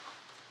lawsuits.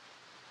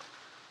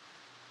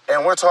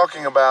 And we're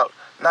talking about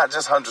not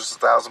just hundreds of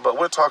thousands, but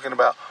we're talking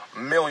about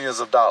millions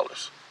of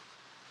dollars.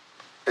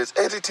 Is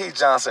Eddie T.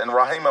 Johnson and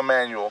Raheem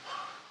Emanuel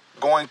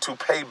going to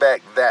pay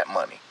back that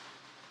money?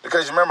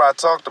 Because you remember I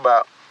talked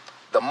about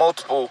the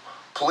multiple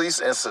police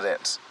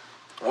incidents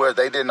where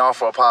they didn't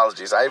offer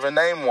apologies. I even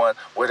named one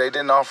where they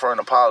didn't offer an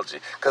apology.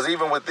 Because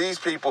even with these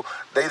people,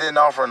 they didn't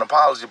offer an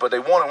apology, but they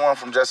wanted one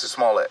from Jesse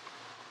Smollett.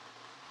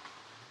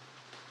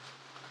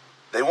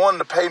 They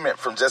wanted a payment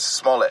from Jesse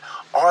Smollett.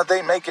 Are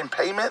they making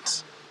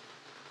payments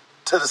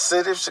to the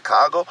city of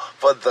Chicago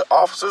for the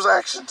officers'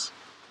 actions?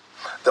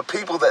 The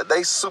people that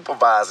they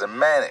supervise and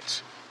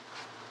manage,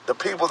 the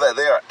people that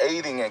they are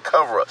aiding and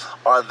cover up,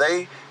 are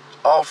they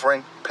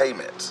offering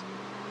payments?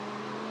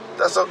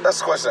 That's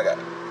the question I got.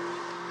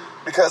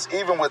 Because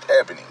even with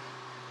Ebony,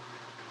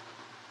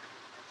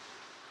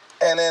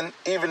 and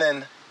even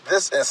in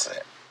this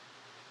incident,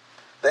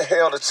 they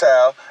held a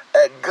child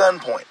at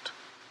gunpoint.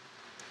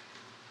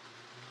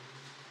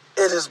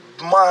 It is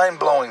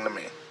mind-blowing to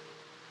me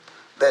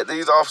that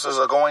these officers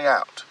are going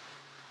out.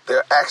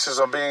 Their actions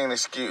are being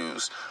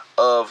excused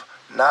of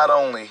not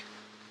only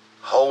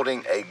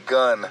holding a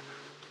gun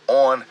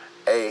on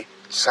a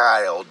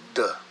child,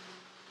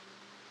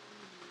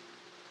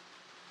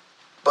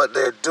 but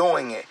they're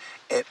doing it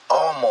in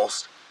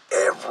almost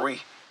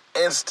every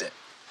instant.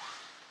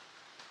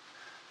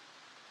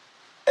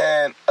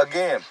 And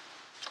again,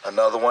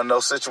 another one of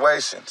those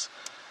situations.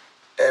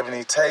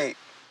 Ebony Tate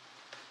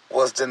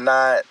was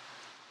denied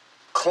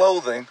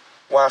clothing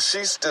while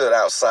she stood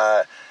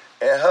outside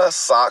in her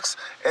socks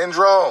and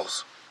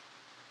drawers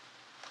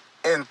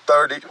in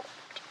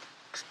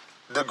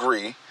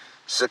 30-degree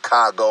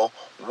Chicago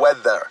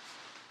weather.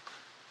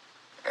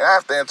 And I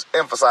have to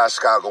emphasize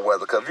Chicago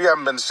weather, because if you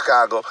haven't been to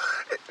Chicago,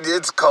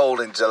 it's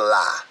cold in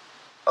July,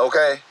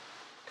 okay?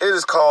 It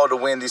is called the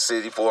Windy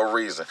City for a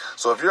reason.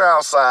 So if you're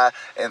outside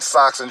in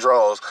socks and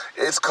drawers,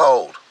 it's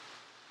cold.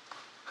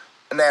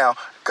 Now,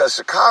 because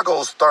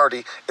Chicago's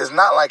 30 is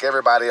not like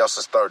everybody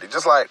else's 30.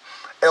 Just like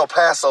El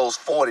Paso's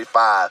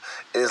 45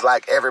 is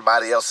like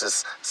everybody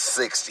else's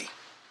 60.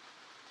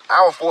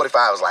 Our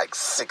 45 is like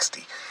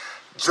 60.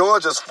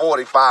 Georgia's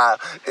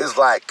 45 is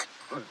like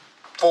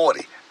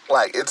 40.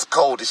 Like, it's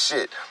cold as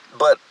shit.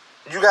 But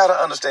you got to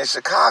understand,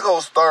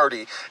 Chicago's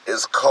 30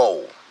 is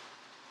cold.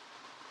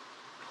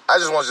 I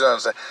just want you to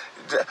understand.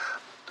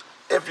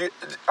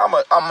 I'm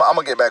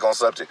gonna get back on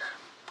subject.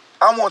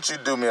 I want you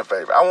to do me a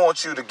favor. I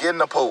want you to get in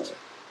the pool.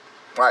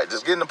 Right?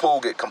 Just get in the pool,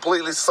 get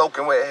completely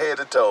soaking wet head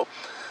to toe.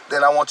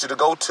 Then I want you to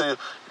go to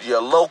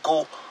your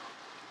local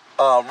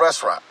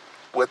restaurant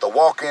with a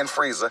walk-in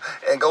freezer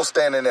and go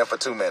stand in there for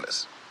 2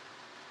 minutes.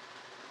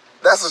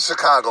 That's a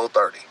Chicago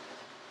 30.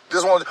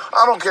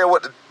 I don't care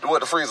what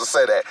the freezer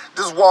said at.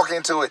 Just walk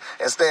into it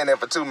and stand there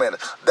for 2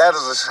 minutes. That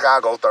is a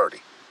Chicago 30.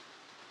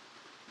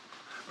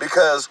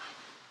 Because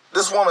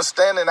this woman's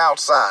standing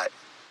outside.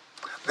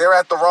 They're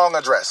at the wrong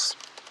address.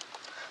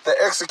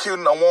 They're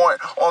executing a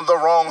warrant on the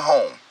wrong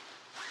home.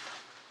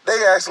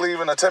 They actually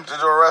even attempted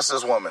to arrest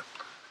this woman.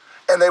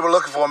 And they were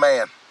looking for a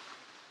man.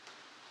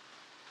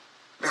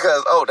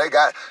 Because,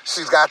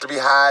 she's got to be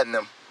hiding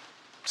him.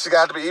 She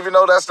got to be, even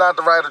though that's not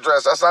the right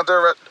address, that's not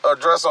the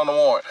address on the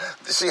warrant,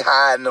 she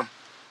hiding him.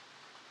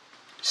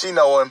 She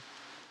know him.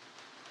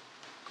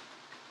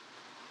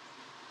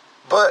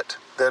 But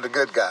they're the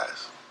good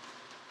guys.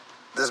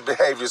 This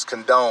behavior is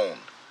condoned.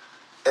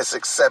 It's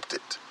accepted.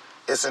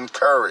 It's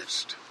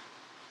encouraged.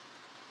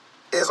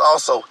 It's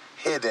also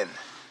hidden.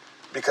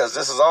 Because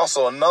this is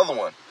also another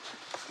one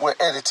where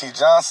Eddie T.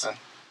 Johnson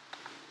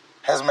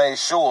has made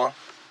sure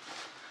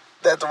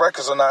that the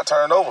records are not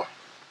turned over.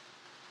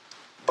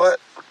 But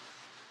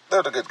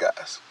they're the good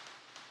guys.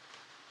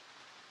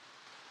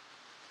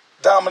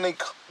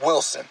 Dominique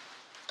Wilson,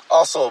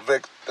 also a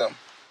victim.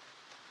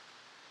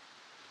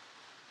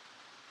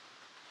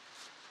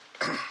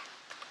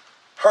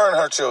 Her and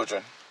her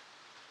children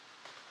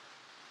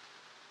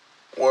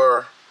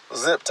were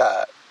zip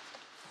tied.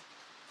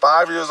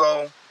 5 years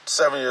old,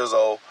 7 years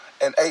old,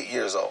 and 8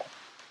 years old.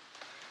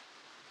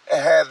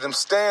 And had them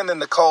stand in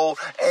the cold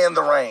and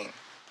the rain.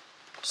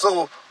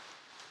 So,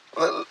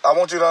 I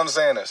want you to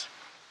understand this.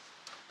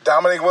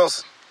 Dominique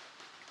Wilson,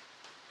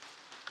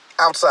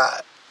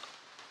 outside.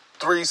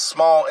 3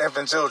 small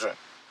infant children,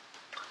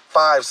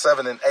 5,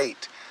 7, and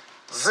 8,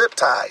 zip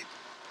tied.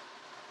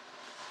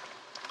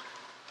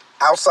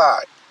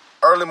 Outside,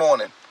 early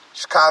morning,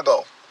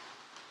 Chicago,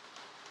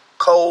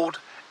 cold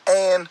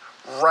and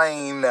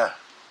rain. The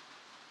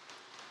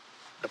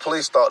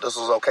police thought this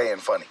was okay and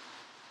funny.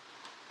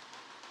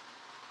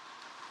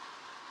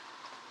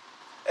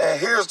 And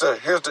here's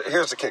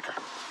the kicker.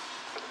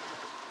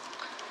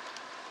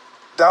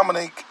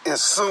 Dominique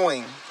is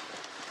suing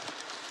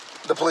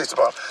the police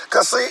department.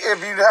 Because see,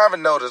 if you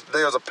haven't noticed,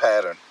 there's a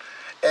pattern.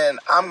 And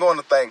I'm going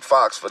to thank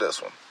Fox for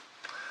this one.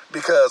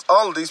 Because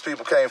all of these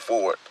people came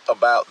forward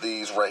about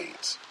these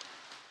raids.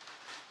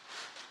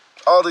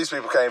 All these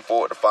people came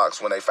forward to Fox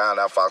when they found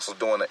out Fox was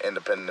doing an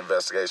independent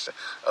investigation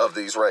of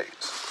these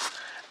raids.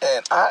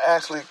 And I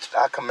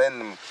commend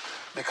them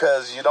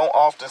because you don't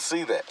often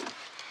see that.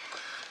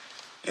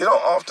 You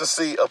don't often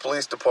see a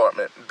police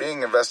department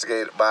being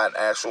investigated by an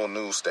actual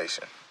news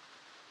station.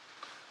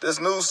 This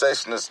news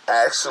station is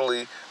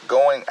actually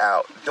going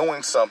out,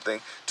 doing something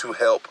to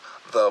help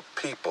the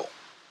people.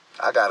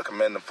 I got to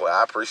commend them for it.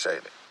 I appreciate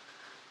it.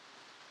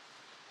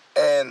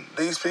 And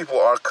these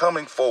people are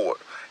coming forward.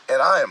 And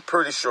I am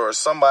pretty sure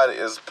somebody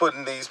is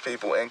putting these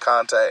people in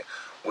contact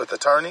with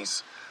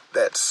attorneys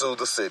that sue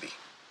the city.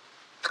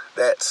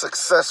 That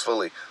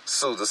successfully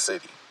sue the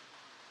city.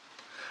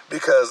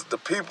 Because the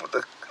people,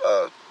 the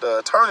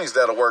attorneys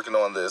that are working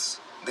on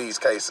these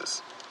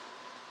cases,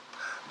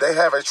 they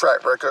have a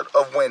track record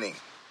of winning.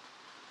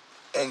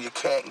 And you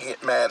can't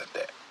get mad at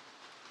that.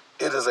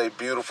 It is a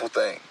beautiful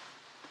thing.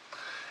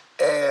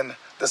 And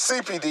the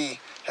CPD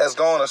has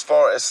gone as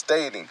far as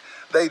stating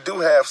they do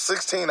have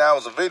 16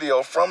 hours of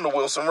video from the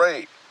Wilson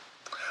raid.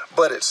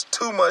 But it's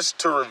too much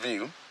to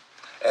review,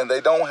 and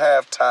they don't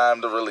have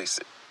time to release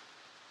it.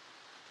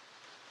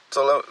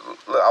 So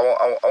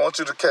I want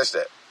you to catch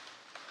that.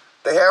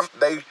 They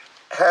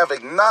have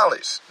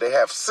acknowledged they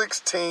have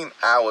 16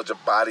 hours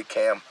of body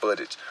cam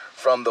footage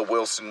from the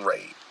Wilson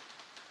raid.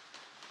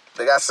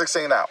 They got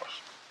 16 hours.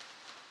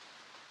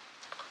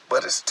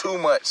 But it's too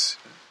much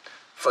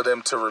for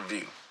them to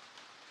review,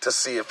 to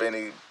see if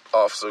any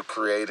officer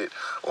created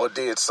or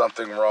did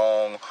something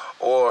wrong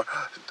or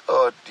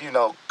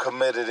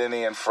committed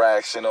any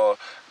infraction, or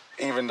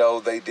even though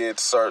they did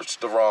search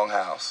the wrong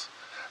house.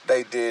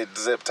 They did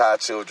zip tie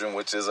children,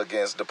 which is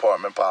against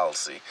department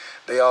policy.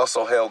 They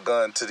also held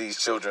gun to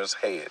these children's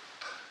head.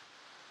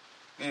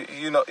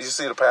 You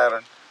see the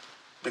pattern?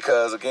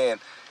 Because again,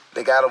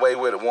 they got away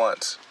with it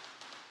once.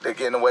 They're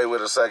getting away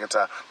with it a second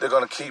time. They're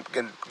going to keep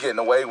getting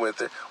away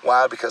with it.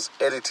 Why? Because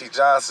Eddie T.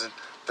 Johnson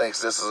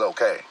thinks this is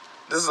okay.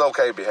 This is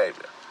okay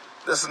behavior.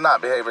 This is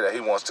not behavior that he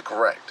wants to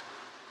correct.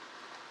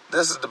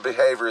 This is the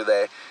behavior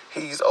that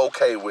he's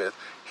okay with.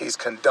 He's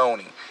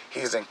condoning.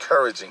 He's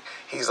encouraging.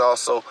 He's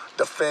also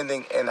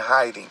defending and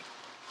hiding.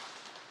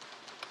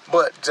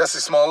 But Jesse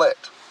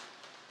Smollett,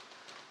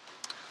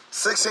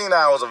 16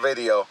 hours of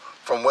video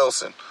from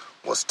Wilson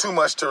was too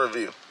much to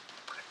review,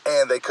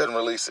 and they couldn't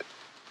release it.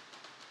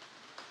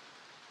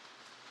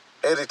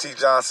 Eddie T.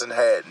 Johnson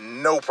had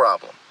no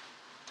problem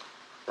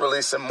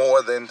releasing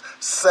more than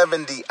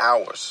 70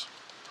 hours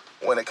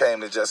when it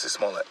came to Jesse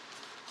Smollett.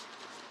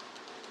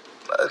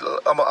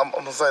 I'm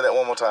going to say that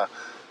one more time.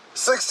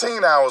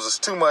 16 hours is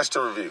too much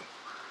to review.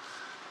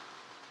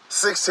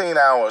 16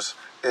 hours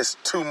is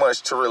too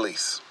much to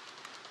release.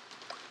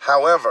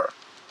 However,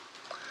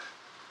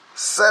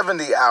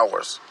 70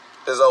 hours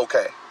is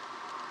okay.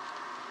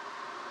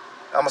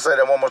 I'm going to say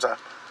that one more time.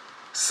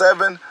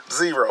 70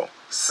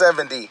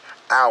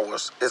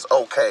 hours is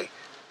okay,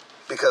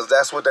 because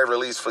that's what they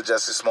released for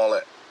Jesse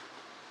Smollett.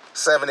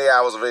 70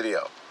 hours of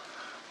video.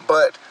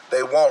 But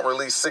they won't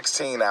release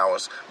 16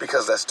 hours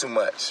because that's too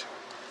much.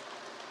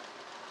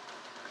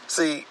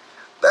 See,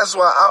 that's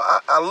why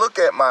I look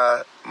at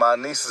my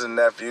nieces and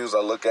nephews, I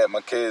look at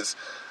my kids'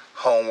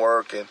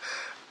 homework, and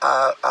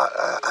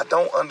I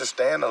don't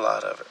understand a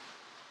lot of it.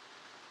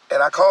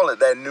 And I call it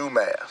that new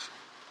math.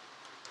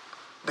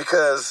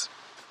 Because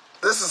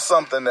this is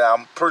something that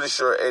I'm pretty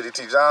sure Eddie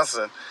T.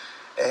 Johnson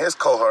and his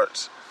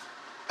cohorts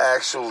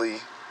actually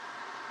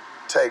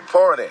take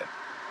part in.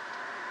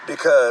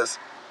 Because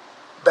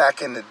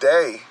back in the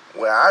day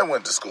where I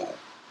went to school,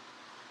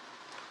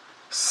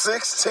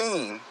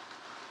 16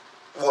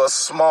 was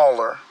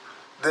smaller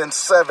than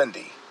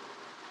 70.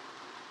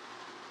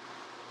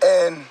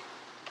 And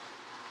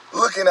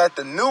looking at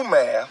the new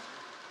math,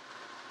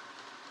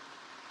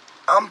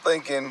 I'm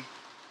thinking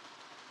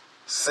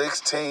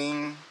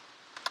 16,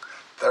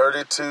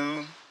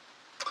 32,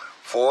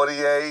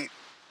 48,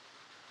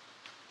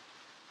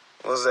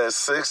 was that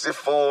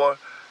 64?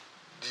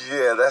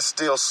 Yeah, that's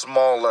still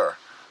smaller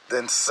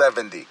than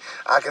 70.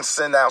 I can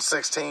send out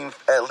 16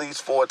 at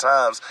least 4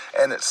 times,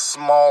 and it's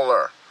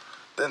smaller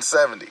than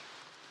 70.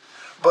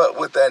 But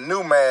with that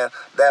new math,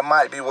 that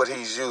might be what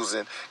he's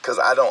using, because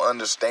I don't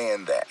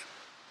understand that.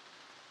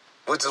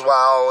 Which is why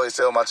I always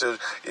tell my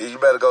children, you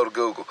better go to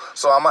Google.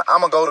 So I'm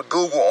going to go to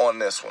Google on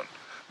this one,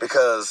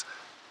 because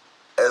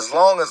as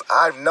long as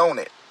I've known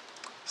it,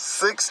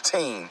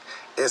 16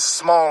 is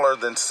smaller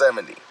than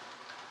 70.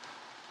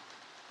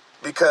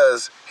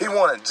 Because he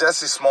wanted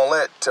Jesse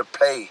Smollett to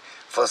pay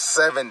for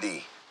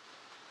 70.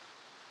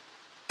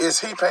 Is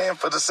he paying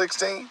for the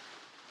 16?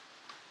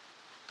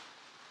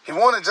 He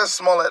wanted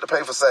Jesse Smollett to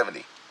pay for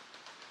 70.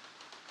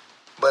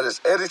 But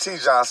it's Eddie T.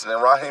 Johnson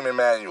and Raheem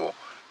Emanuel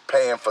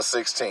paying for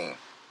 16.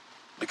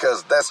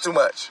 Because that's too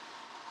much.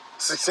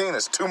 16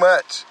 is too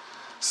much.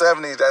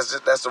 70,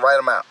 that's the right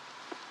amount.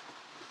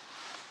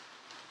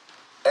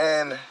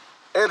 And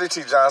Eddie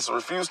T. Johnson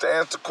refused to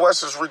answer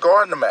questions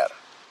regarding the matter.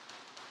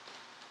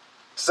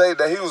 Say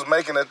that he was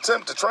making an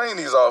attempt to train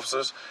these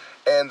officers,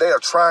 and they are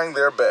trying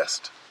their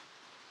best.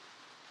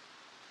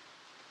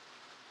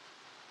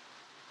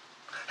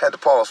 Had to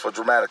pause for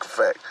dramatic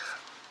effect,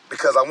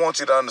 because I want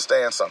you to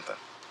understand something.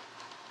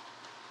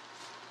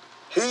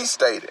 He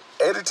stated,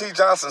 Eddie T.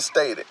 Johnson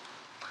stated,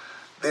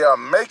 they are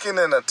making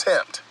an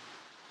attempt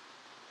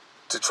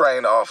to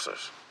train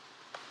officers,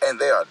 and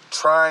they are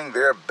trying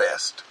their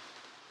best.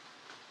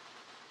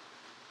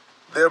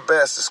 Their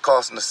best is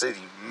costing the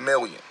city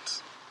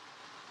millions.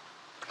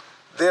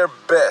 Their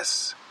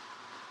best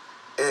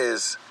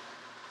is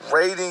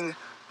raiding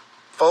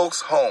folks'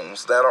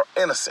 homes that are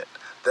innocent,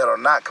 that are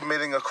not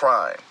committing a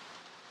crime.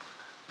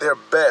 Their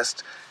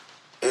best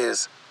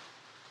is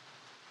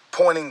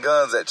pointing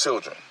guns at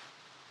children.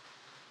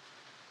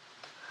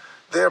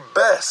 Their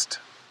best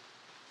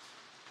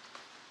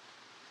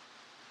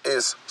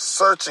is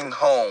searching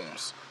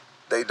homes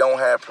they don't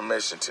have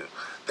permission to.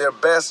 Their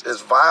best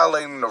is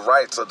violating the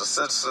rights of the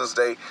citizens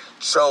they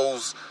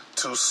chose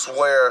to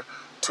swear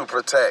to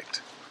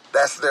protect.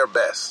 That's their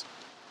best.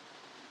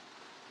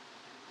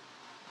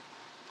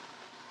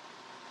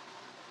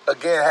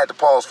 Again, I had to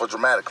pause for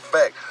dramatic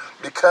effect,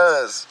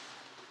 because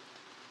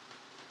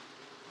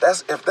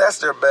if that's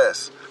their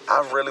best,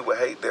 I really would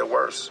hate their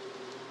worst.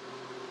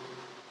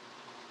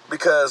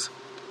 Because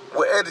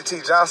what Eddie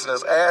T. Johnson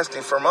is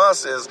asking from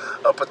us is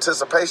a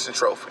participation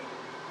trophy.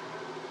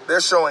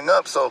 They're showing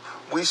up, so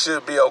we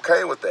should be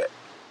okay with that.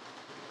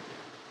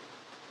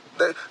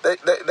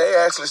 They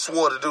actually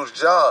swore to do the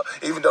job,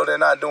 even though they're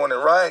not doing it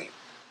right.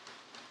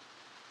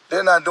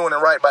 They're not doing it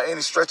right by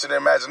any stretch of their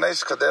imagination,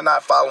 because they're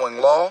not following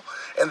law,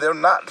 and they're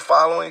not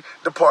following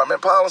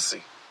department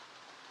policy.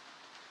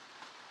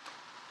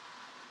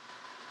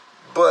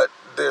 But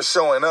they're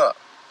showing up.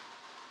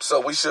 So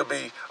we should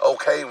be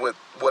okay with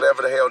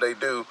whatever the hell they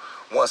do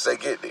once they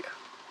get there.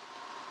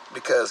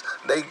 Because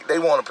they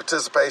want a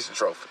participation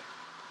trophy.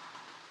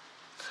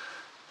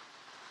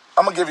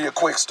 I'm going to give you a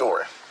quick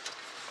story.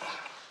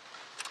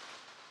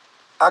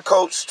 I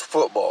coached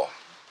football,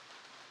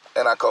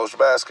 and I coached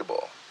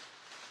basketball.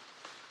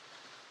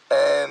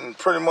 And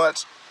pretty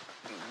much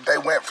they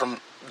went from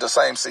the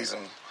same season,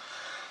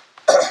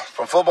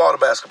 from football to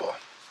basketball.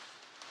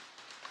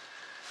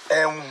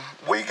 And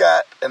we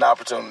got an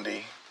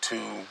opportunity to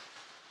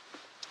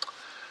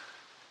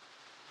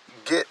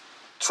get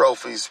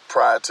trophies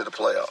prior to the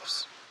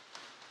playoffs.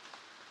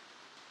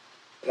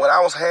 When I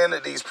was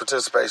handed these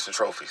participation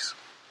trophies,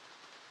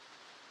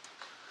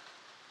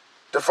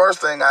 the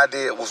first thing I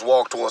did was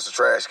walk towards the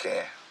trash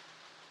can.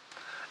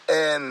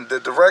 And the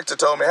director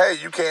told me, hey,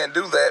 you can't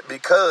do that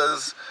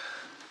because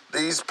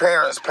these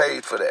parents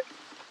paid for that.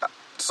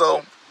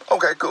 So,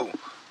 okay, cool.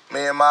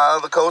 Me and my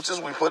other coaches,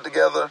 we put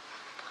together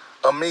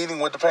a meeting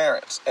with the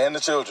parents and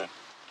the children.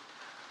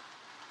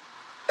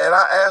 And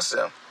I asked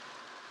them,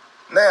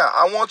 now,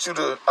 I want you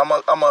to, I'm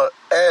going to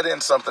add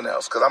in something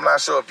else, because I'm not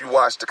sure if you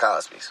watched the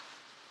Cosbys.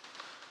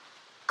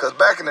 Because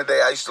back in the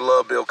day, I used to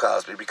love Bill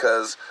Cosby,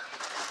 because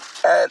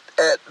at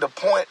the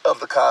point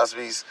of the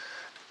Cosbys,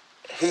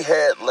 he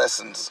had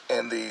lessons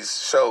in these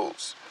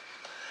shows.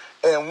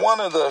 And one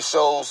of the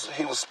shows,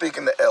 he was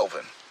speaking to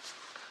Elvin,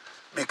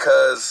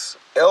 because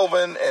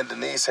Elvin and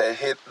Denise had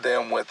hit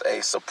them with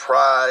a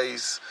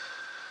surprise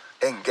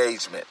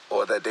engagement,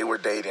 or that they were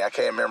dating. I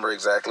can't remember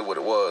exactly what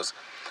it was.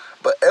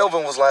 But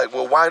Elvin was like,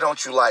 well, why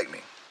don't you like me?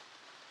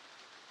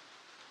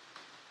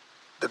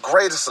 The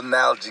greatest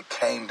analogy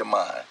came to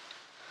mind.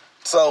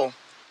 So,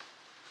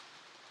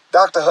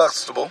 Dr.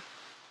 Huxtable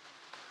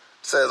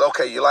says,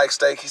 okay, you like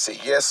steak? He said,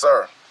 yes,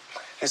 sir.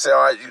 He said,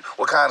 all right,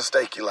 what kind of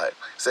steak you like?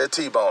 He said,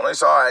 T-bone. He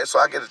said, all right, so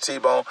I get a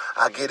T-bone.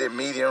 I get it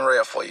medium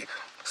rare for you,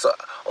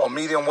 or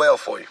medium well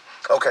for you.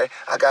 Okay,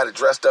 I got it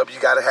dressed up. You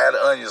got to have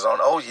the onions on.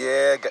 Oh,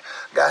 yeah.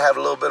 Got to have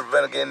a little bit of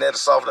vinegar in there to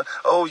soften it.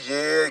 Oh,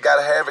 yeah. Got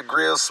to have it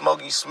grilled,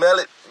 smoky. You smell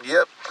it?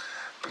 Yep.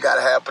 Got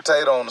to have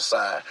potato on the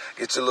side.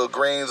 Get your little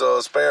greens or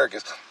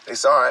asparagus. They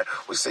say, all right.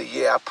 We say,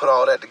 yeah, I put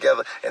all that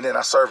together, and then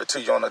I serve it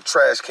to you on a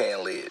trash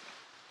can lid.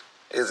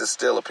 Is it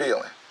still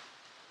appealing?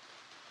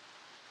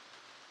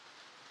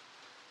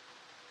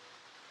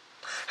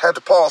 Had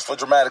to pause for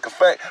dramatic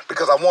effect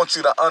because I want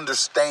you to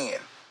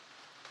understand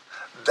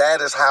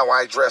that is how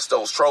I dress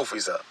those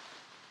trophies up.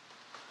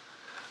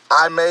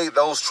 I made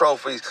those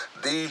trophies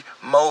the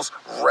most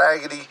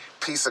raggedy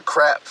piece of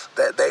crap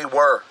that they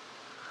were,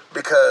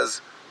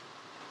 because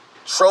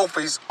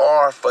trophies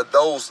are for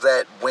those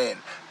that win.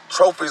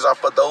 Trophies are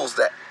for those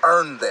that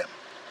earn them.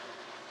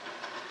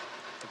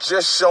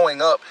 Just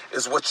showing up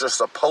is what you're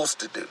supposed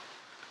to do.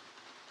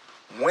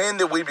 When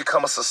did we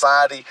become a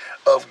society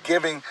of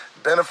giving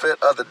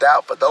benefit of the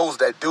doubt for those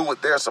that do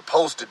what they're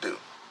supposed to do?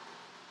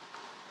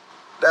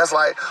 That's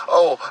like,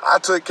 oh, I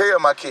took care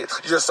of my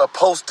kids. You're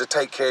supposed to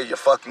take care of your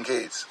fucking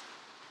kids.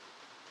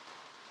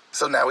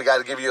 So now we got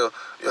to give you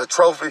a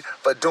trophy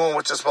for doing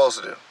what you're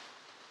supposed to do.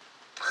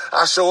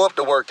 I show up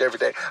to work every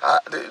day,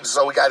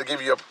 so we got to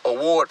give you an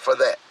award for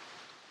that.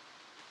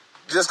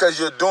 Just because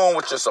you're doing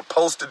what you're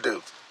supposed to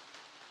do,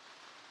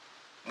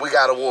 we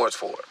got awards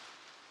for it.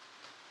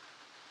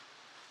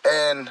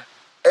 And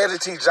Eddie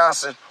T.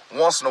 Johnson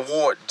wants an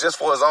award just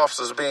for his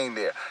officers being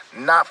there,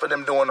 not for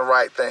them doing the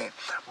right thing.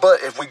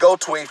 But if we go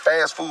to a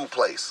fast food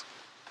place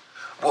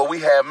where we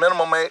have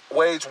minimum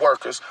wage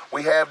workers,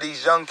 we have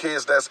these young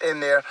kids that's in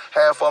there,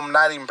 half of them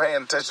not even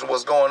paying attention to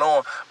what's going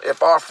on.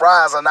 If our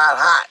fries are not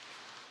hot,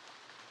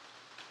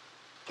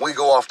 we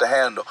go off the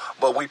handle.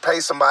 But we pay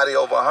somebody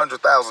over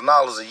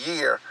 $100,000 a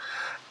year,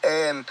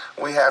 and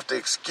we have to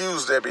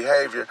excuse their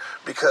behavior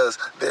because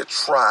they're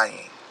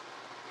trying.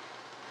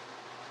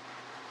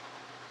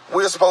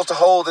 We're supposed to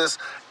hold this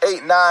 $8,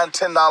 $9,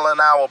 $10 an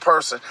hour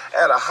person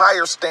at a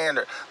higher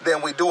standard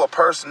than we do a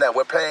person that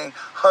we're paying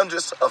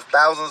hundreds of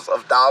thousands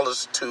of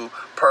dollars to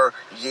per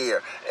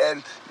year.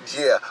 And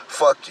yeah,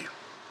 fuck you.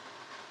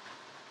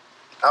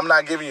 I'm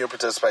not giving you a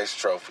participation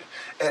trophy.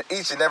 And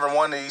each and every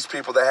one of these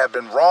people that have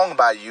been wronged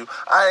by you,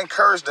 I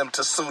encourage them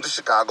to sue the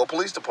Chicago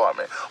Police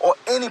Department or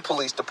any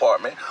police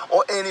department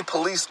or any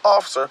police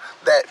officer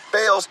that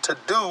fails to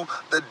do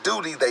the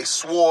duty they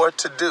swore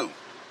to do.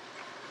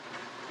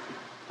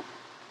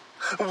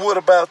 What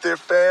about their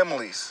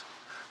families?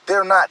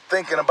 They're not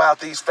thinking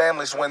about these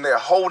families when they're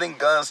holding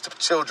guns to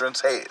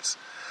children's heads.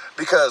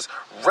 Because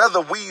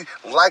whether we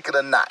like it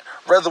or not,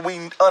 whether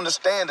we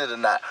understand it or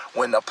not,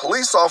 when the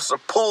police officer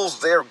pulls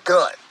their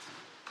gun,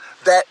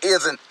 that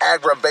is an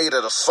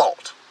aggravated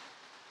assault.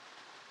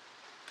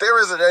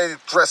 There isn't any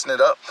dressing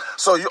it up.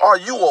 So are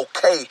you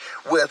okay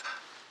with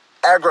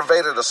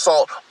aggravated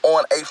assault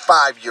on a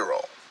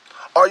 5-year-old?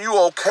 Are you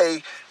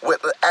okay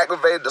with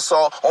aggravated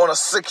assault on a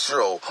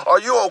 6-year-old? Are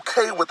you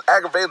okay with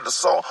aggravated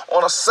assault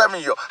on a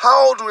 7-year-old?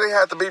 How old do they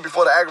have to be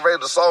before the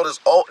aggravated assault is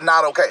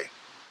not okay?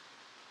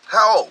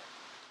 How old?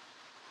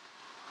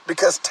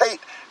 Because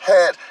Tate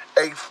had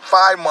a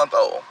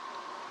 5-month-old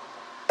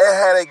and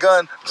had a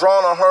gun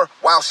drawn on her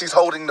while she's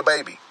holding the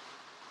baby.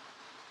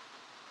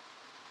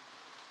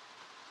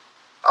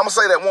 I'm going to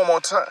say that one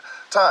more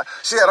time.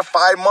 She had a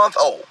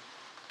 5-month-old.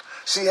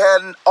 She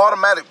had an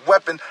automatic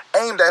weapon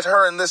aimed at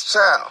her and this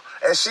child.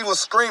 And she was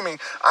screaming,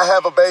 I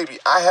have a baby,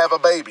 I have a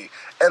baby.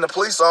 And the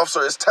police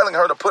officer is telling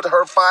her to put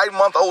her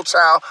 5-month-old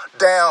child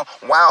down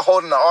while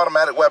holding an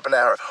automatic weapon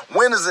at her.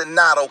 When is it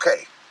not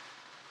okay?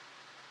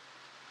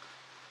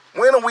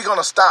 When are we going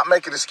to stop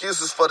making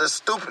excuses for this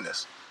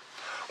stupidness?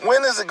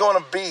 When is it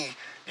going to be,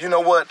 you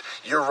know what,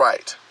 you're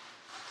right.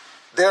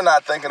 They're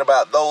not thinking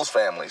about those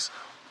families.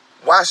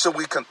 Why should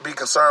we be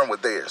concerned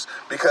with theirs?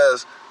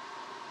 Because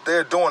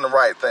they're doing the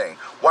right thing.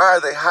 Why are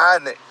they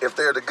hiding it if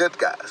they're the good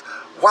guys?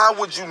 Why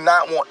would you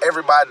not want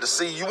everybody to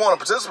see? You want a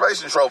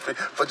participation trophy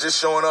for just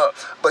showing up,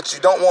 but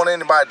you don't want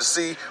anybody to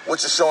see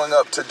what you're showing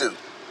up to do.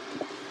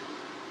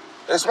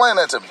 Explain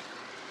that to me.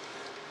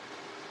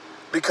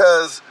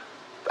 Because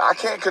I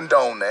can't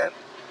condone that.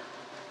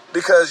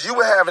 Because you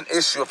would have an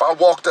issue if I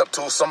walked up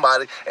to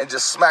somebody and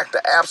just smacked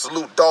the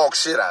absolute dog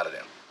shit out of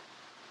them.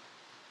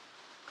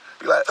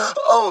 Be like,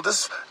 oh,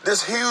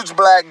 this huge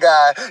black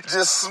guy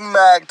just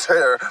smacked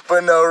her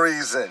for no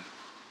reason.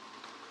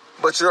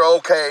 But you're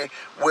okay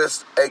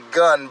with a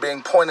gun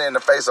being pointed in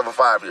the face of a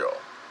 5-year-old.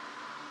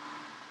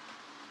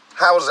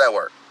 How does that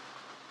work?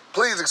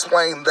 Please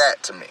explain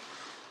that to me.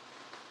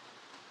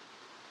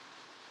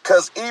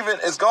 Because even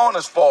it's gone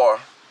as far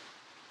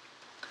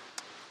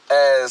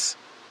as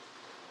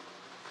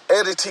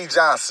Eddie T.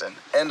 Johnson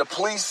and the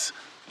police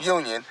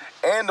union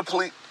and the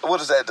police,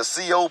 what is that, the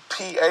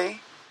COPA?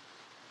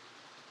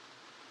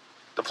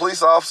 The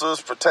Police Officers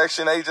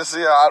Protection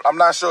Agency, I'm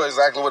not sure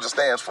exactly what it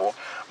stands for,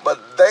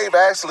 but they've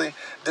actually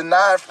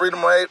denied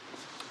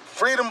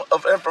Freedom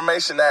of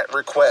Information Act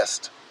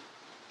request.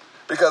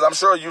 Because I'm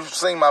sure you've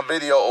seen my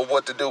video of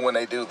what to do when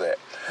they do that.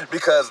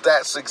 Because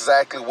that's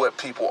exactly what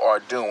people are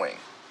doing.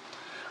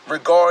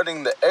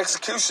 Regarding the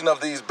execution of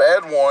these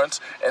bad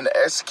warrants and the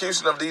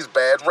execution of these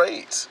bad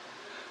raids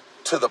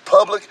to the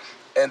public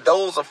and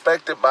those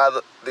affected by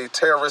the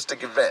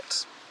terroristic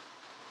events.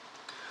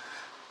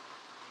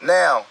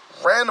 Now,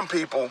 random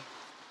people,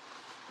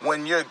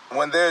 when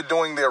they're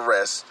doing the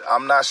arrest,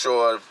 I'm not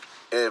sure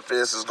if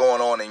this is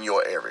going on in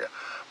your area,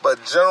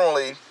 but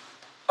generally,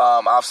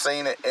 I've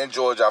seen it in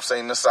Georgia, I've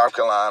seen it in South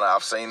Carolina,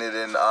 I've seen it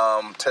in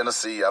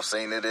Tennessee, I've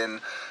seen it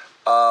in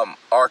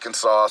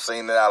Arkansas, I've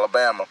seen it in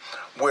Alabama,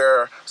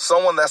 where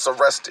someone that's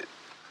arrested,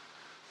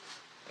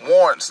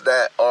 warrants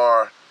that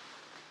are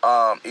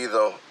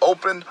either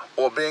opened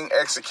or being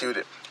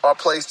executed are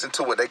placed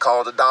into what they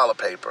call the dollar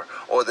paper,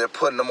 or they're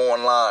putting them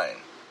online.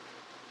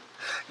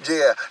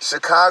 Yeah,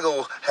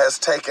 Chicago has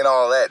taken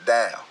all that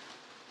down.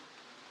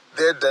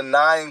 They're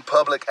denying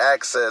public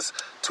access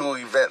to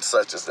events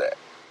such as that.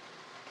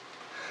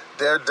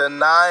 They're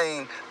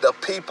denying the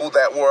people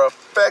that were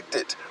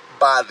affected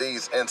by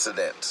these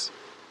incidents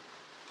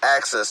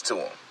access to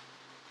them.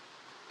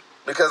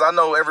 Because I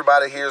know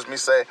everybody hears me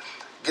say,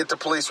 get the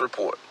police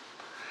report,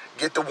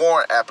 get the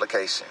warrant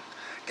application,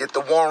 get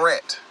the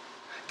warrant,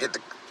 get the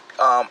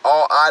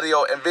all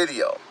audio and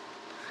video.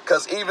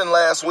 Because even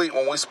last week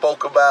when we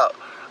spoke about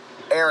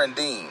Aaron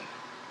Dean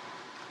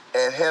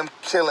and him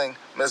killing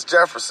Miss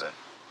Jefferson,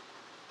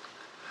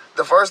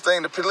 the first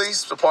thing the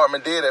police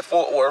department did at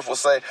Fort Worth was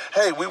say,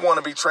 hey, we want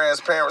to be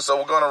transparent, so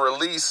we're going to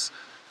release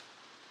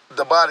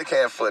the body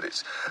cam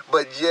footage.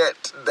 But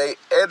yet they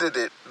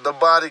edited the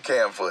body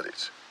cam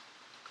footage.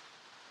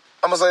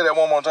 I'm going to say that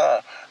one more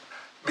time.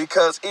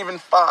 Because even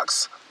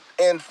Fox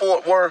in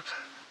Fort Worth,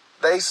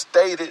 they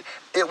stated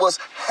it was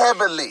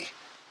heavily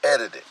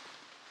edited.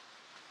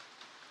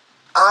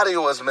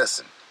 Audio is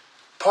missing.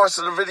 Parts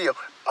of the video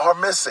are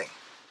missing.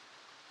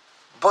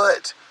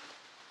 But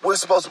we're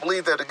supposed to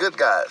believe they're the good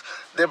guys.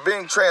 They're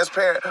being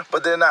transparent,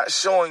 but they're not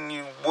showing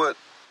you what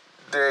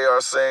they are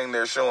saying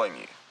they're showing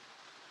you.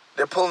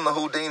 They're pulling the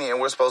Houdini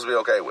and we're supposed to be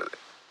okay with it.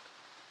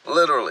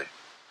 Literally,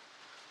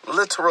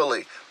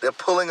 they're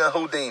pulling a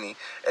Houdini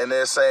and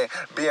they're saying,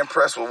 be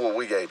impressed with what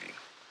we gave you.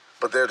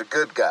 But they're the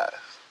good guys.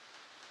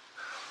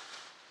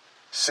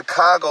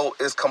 Chicago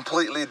is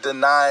completely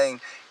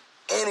denying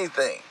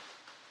anything.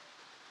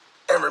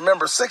 And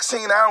remember,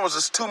 16 hours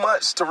is too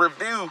much to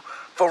review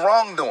for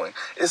wrongdoing.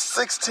 It's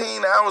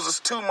 16 hours is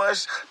too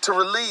much to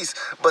release.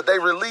 But they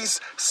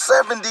released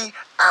 70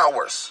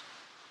 hours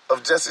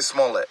of Jesse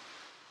Smollett.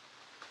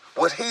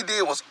 What he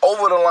did was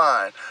over the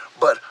line,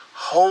 but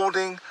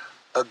holding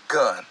a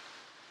gun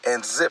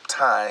and zip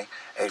tying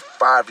a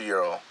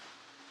 5-year-old,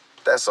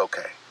 that's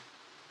okay.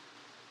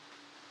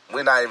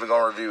 We're not even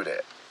going to review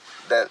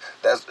that.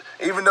 That's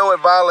even though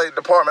it violates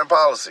department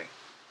policy,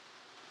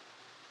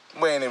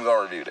 we ain't even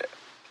going to review that.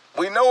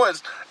 We know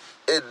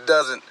it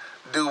doesn't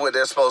do what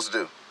they're supposed to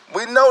do.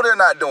 We know they're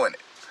not doing it.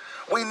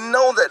 We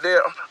know that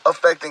they're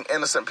affecting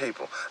innocent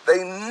people.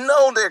 They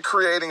know they're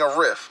creating a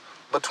rift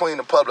between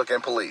the public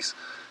and police.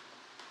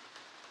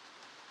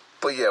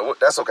 But yeah,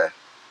 that's okay.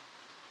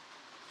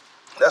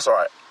 That's all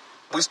right.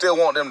 We still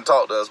want them to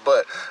talk to us,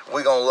 but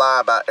we're going to lie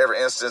about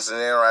every instance and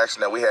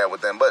interaction that we had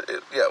with them. But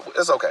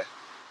it's okay.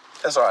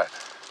 It's all right.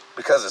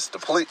 Because it's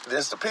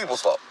the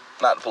people's fault,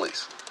 not the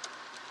police.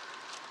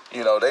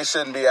 You know, they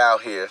shouldn't be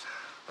out here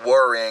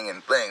worrying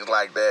and things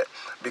like that,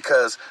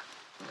 because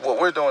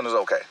what we're doing is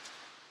okay.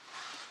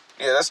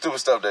 Yeah, that stupid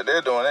stuff that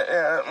they're doing,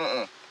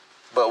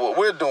 but what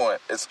we're doing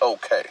is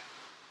okay.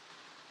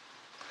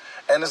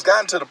 And it's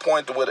gotten to the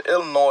point to where the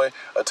Illinois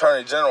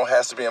Attorney General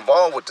has to be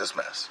involved with this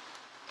mess.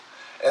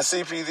 And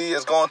CPD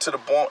has gone to the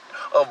point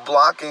of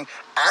blocking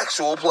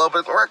actual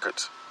public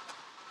records.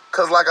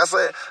 Because like I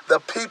said, the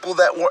people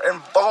that were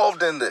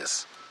involved in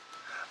this,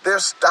 they're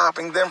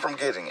stopping them from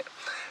getting it.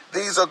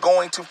 These are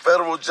going to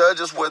federal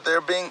judges where they're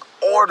being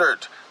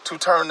ordered to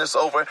turn this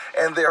over,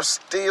 and they're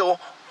still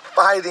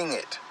fighting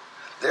it.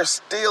 They're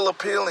still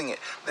appealing it.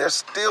 They're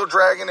still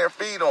dragging their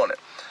feet on it.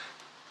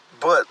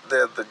 But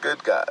they're the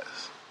good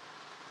guys.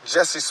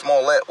 Jesse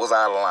Smollett was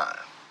out of line.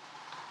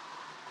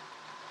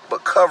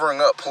 But covering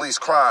up police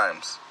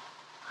crimes,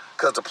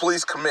 because the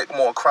police commit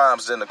more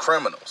crimes than the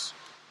criminals,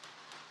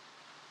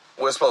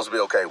 we're supposed to be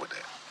okay with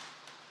that.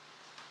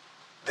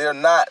 They're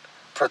not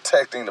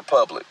protecting the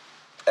public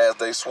as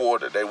they swore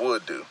that they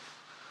would do.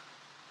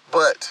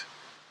 But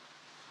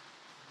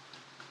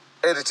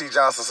Eddie T.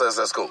 Johnson says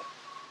that's cool.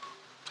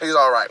 He's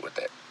all right with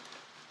that.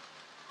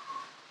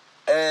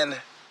 And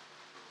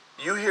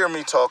you hear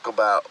me talk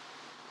about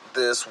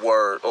this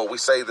word, or we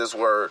say this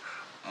word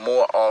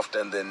more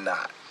often than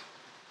not.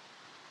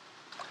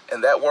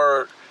 And that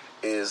word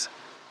is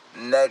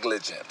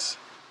negligence.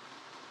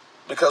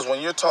 Because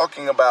when you're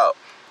talking about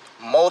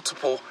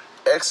multiple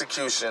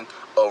execution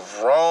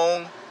of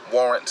wrong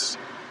warrants,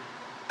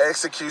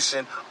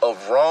 execution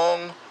of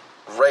wrong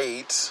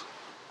raids,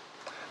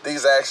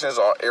 these actions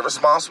are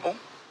irresponsible,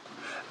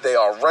 they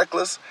are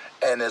reckless,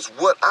 and is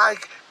what I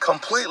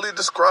completely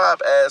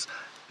describe as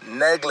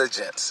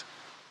negligence.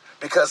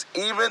 Because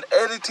even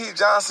Eddie T.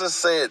 Johnson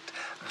said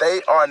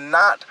they are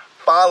not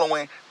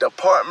following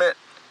department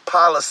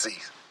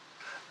policies.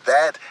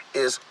 That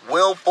is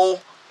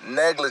willful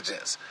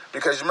negligence.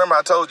 Because remember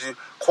I told you,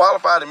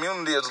 qualified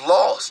immunity is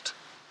lost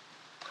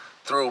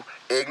through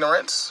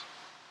ignorance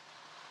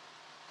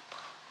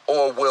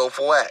or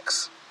willful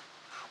acts.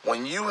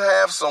 when you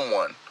have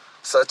someone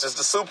such as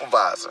the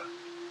supervisor,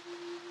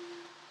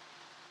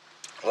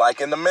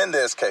 like in the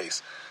Mendez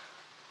case,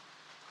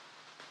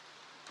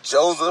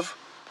 Joseph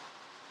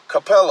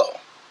Capello,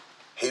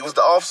 he was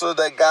the officer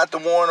that got the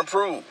warrant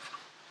approved.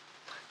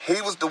 He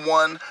was the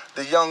one,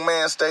 the young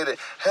man stated,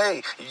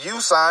 hey,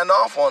 you signed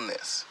off on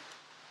this.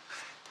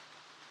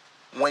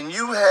 When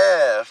you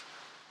have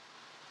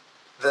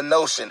the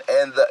notion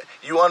and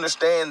you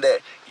understand that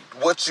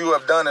what you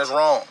have done is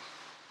wrong,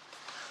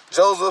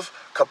 Joseph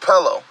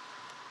Capello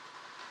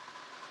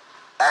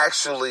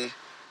actually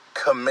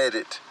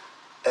committed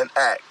an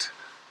act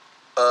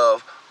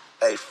of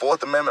a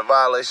Fourth Amendment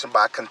violation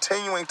by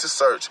continuing to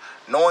search,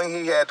 knowing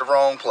he had the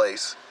wrong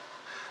place,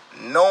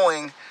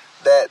 knowing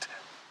that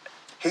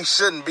he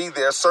shouldn't be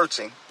there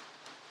searching,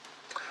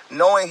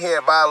 knowing he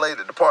had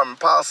violated department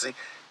policy.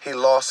 He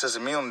lost his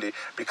immunity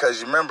because,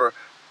 you remember,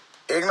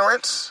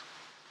 ignorance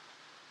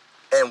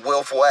and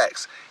willful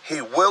acts.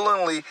 He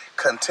willingly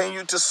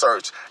continued to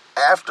search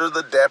after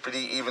the deputy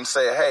even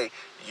said, hey,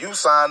 you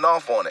signed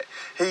off on it.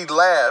 He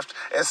laughed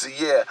and said,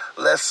 yeah,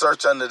 let's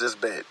search under this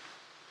bed.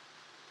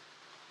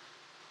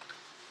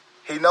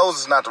 He knows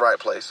it's not the right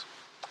place.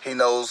 He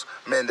knows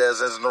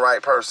Mendez isn't the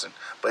right person,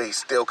 but he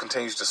still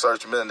continues to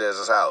search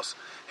Mendez's house.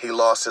 He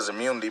lost his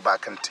immunity by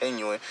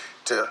continuing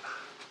to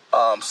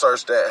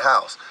search that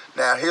house.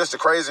 Now, here's the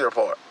crazier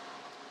part.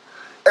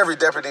 Every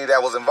deputy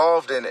that was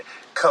involved in it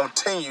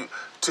continued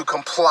to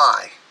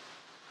comply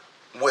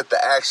with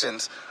the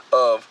actions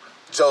of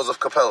Joseph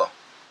Capello.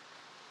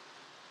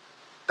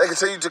 They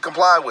continued to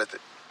comply with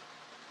it.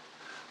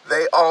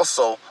 They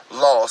also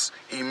lost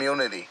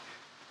immunity.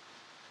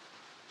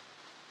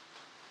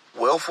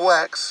 Willful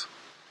acts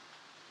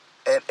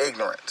and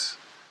ignorance.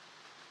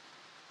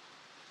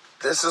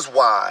 This is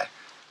why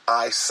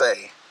I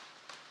say,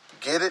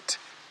 get it,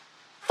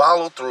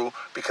 follow through,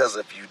 because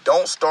if you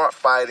don't start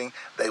fighting,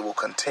 they will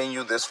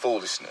continue this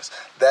foolishness.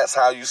 That's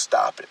how you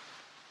stop it.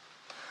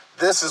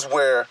 This is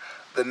where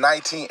the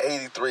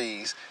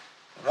 1983s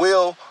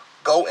will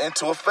go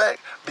into effect,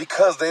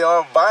 because they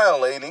are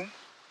violating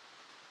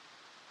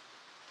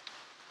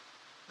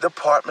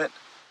department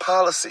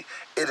policy.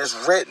 It is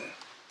written.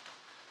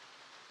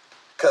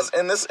 Because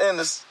in this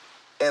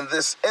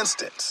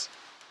instance,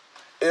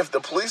 if the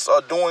police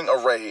are doing a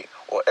raid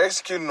or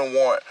executing a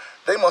warrant,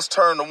 they must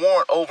turn the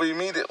warrant over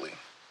immediately.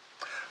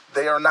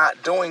 They are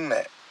not doing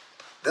that.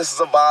 This is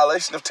a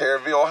violation of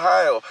Terryville,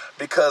 Ohio,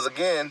 because,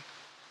 again,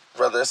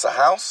 whether it's a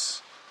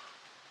house,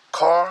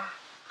 car,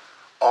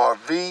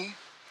 RV,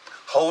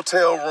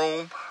 hotel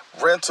room,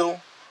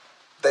 rental,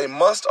 they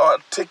must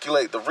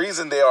articulate the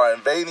reason they are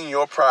invading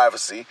your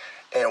privacy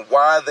and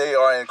why they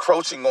are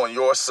encroaching on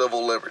your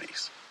civil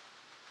liberties.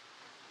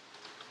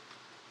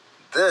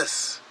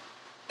 This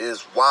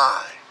is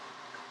why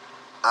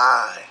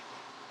I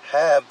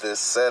have this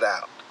set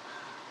out,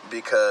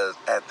 because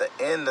at the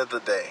end of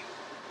the day,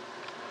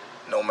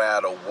 no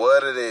matter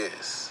what it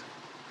is,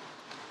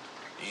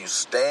 you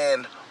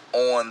stand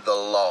on the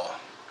law.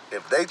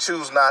 If they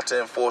choose not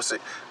to enforce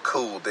it,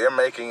 cool. They're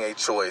making a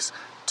choice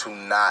to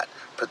not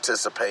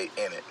participate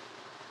in it.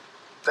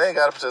 They ain't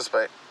got to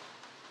participate.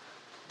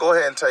 Go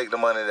ahead and take the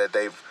money that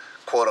they've,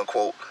 quote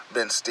unquote,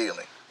 been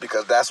stealing,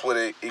 because that's what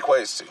it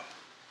equates to.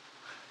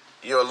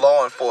 You're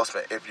law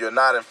enforcement. If you're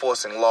not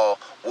enforcing law,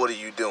 what are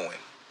you doing?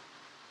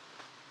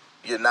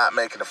 You're not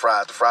making the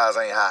fries. The fries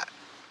ain't hot.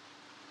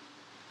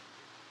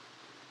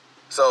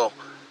 So,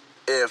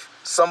 if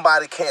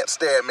somebody can't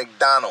stay at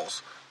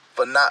McDonald's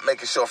for not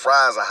making sure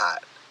fries are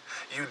hot,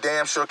 you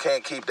damn sure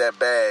can't keep that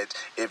badge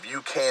if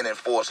you can't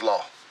enforce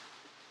law.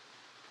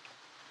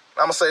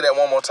 I'm going to say that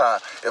one more time.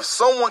 If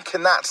someone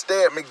cannot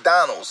stay at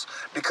McDonald's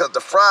because the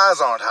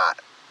fries aren't hot,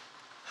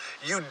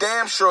 you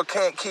damn sure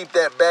can't keep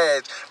that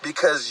badge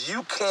because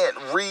you can't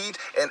read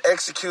and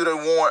execute a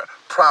warrant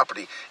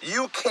properly.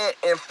 You can't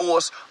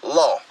enforce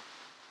law.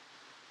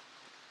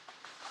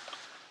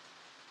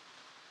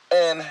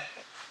 And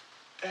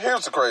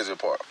here's the crazy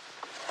part.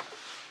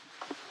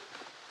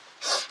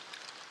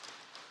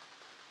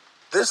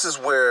 This is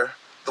where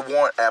the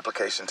warrant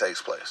application takes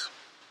place.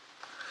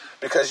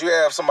 Because you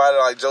have somebody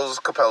like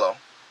Joseph Capello,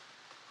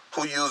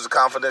 who used a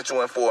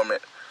confidential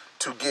informant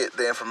to get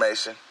the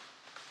information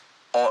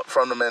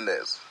from the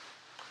Mendez.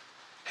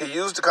 He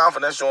used the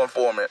confidential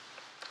informant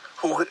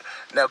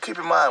now keep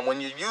in mind,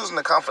 when you're using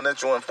the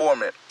confidential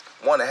informant,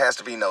 one, it has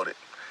to be noted.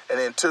 And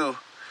then two,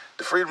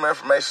 the Freedom of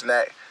Information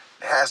Act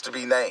has to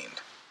be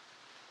named.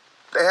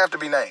 They have to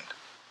be named.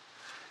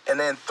 And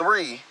then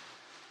three,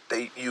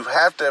 you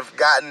have to have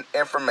gotten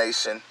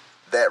information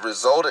that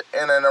resulted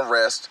in an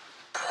arrest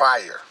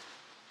prior.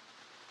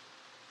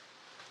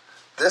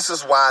 This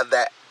is why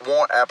that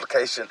warrant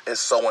application is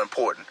so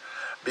important.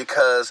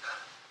 Because,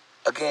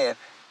 again,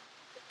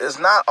 it's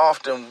not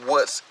often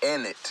what's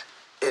in it.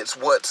 It's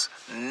what's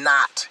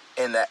not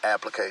in that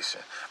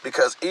application.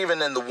 Because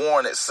even in the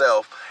warrant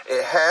itself,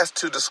 it has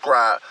to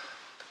describe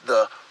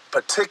the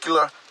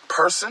particular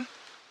person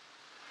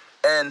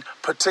and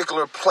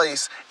particular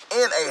place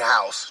in a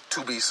house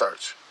to be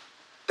searched.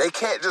 They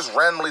can't just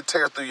randomly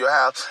tear through your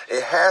house.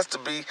 It has to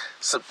be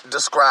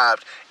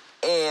described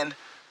in,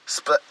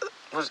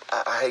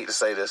 I hate to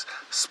say this,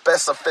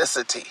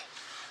 specificity.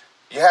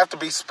 You have to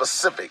be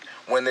specific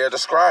when they're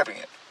describing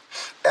it.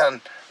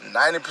 And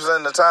 90%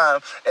 of the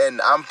time,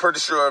 and I'm pretty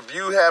sure if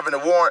you having a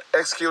warrant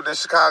executed in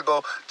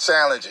Chicago,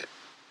 challenge it.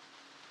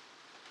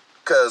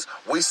 Because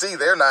we see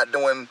they're not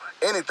doing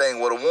anything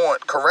with a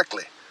warrant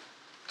correctly.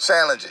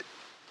 Challenge it.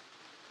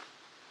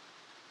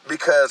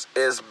 Because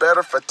it's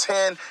better for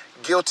 10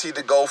 guilty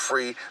to go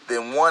free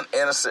than one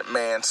innocent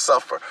man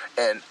suffer.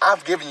 And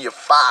I've given you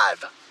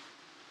 5.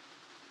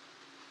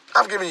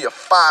 I've given you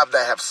 5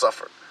 that have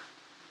suffered.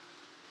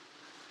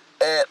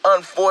 And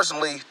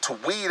unfortunately, to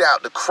weed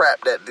out the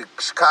crap that the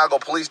Chicago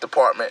Police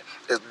Department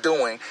is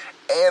doing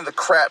and the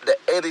crap that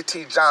Eddie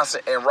T.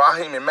 Johnson and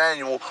Raheem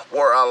Emanuel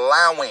were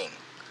allowing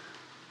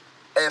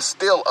and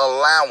still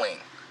allowing,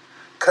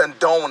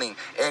 condoning,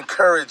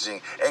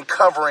 encouraging, and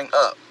covering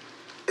up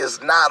is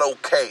not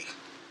okay.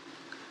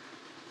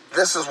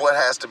 This is what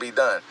has to be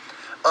done.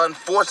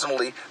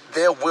 Unfortunately,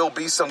 there will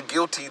be some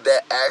guilty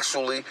that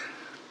actually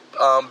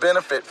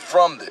benefit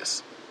from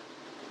this.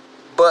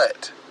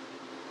 But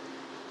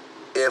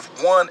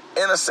if one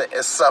innocent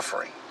is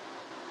suffering,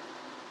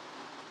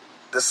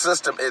 the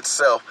system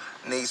itself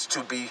needs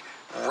to be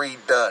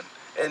redone.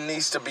 It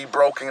needs to be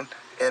broken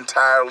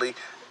entirely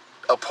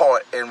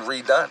apart and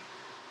redone.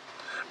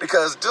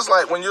 Because just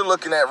like when you're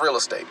looking at real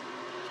estate,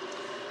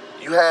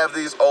 you have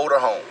these older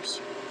homes.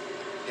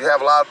 You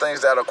have a lot of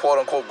things that are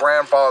quote-unquote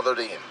grandfathered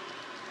in.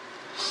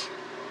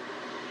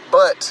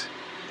 But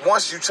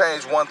once you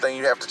change one thing,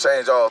 you have to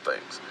change all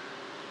things.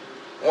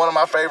 One of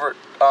my favorite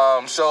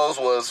shows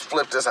was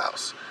Flip This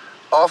House.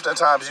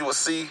 Oftentimes you would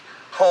see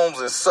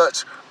homes in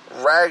such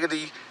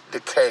raggedy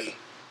decay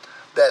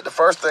that the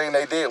first thing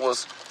they did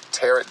was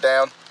tear it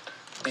down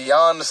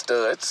beyond the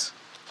studs.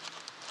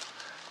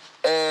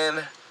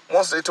 And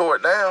once they tore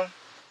it down,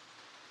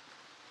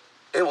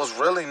 it was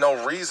really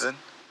no reason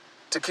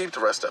to keep the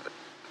rest of it.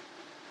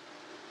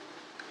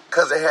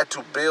 Because they had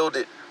to build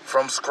it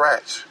from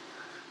scratch.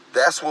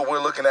 That's what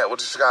we're looking at with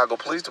the Chicago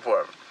Police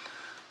Department.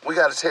 We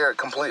got to tear it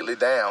completely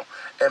down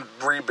and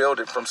rebuild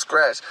it from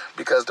scratch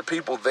because the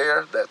people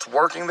there that's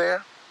working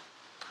there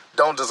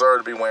don't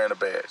deserve to be wearing a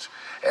badge.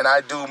 And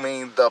I do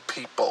mean the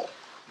people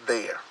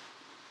there.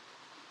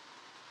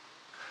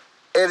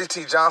 Eddie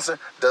T. Johnson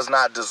does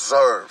not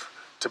deserve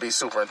to be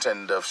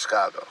superintendent of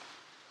Chicago.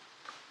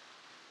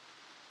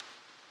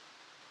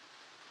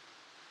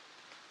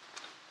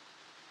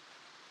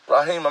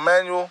 Raheem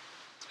Emanuel,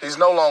 he's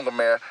no longer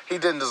mayor. He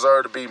didn't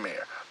deserve to be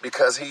mayor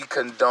because he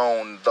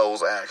condoned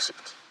those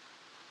actions.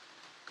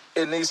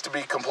 It needs to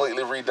be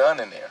completely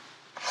redone in there.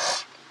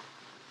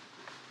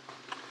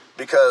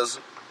 Because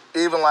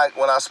even like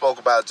when I spoke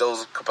about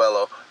Joseph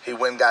Capello, he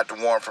went and got the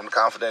warrant from the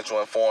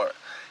confidential informant.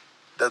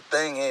 The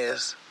thing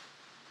is,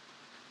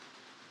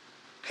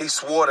 he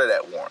swore to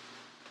that warrant.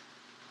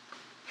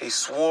 He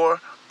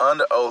swore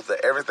under oath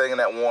that everything in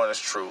that warrant is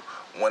true.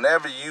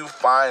 Whenever you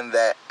find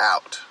that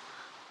out,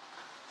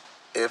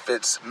 if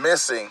it's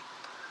missing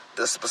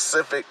the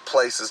specific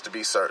places to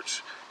be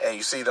searched, and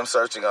you see them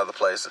searching other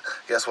places,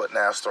 guess what?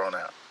 Now it's thrown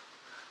out.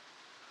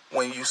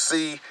 When you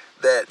see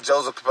that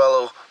Joseph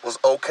Capello was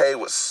okay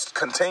with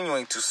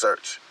continuing to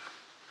search,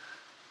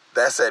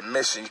 that's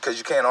admission because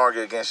you can't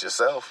argue against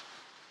yourself.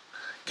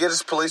 Get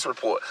his police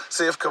report.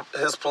 See if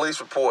his police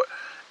report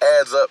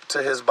adds up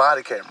to his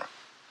body camera.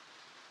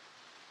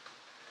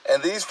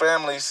 And these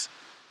families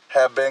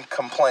have been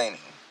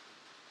complaining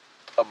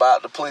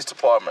about the police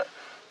department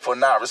for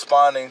not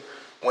responding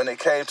when it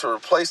came to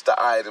replace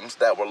the items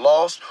that were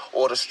lost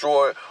or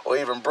destroyed or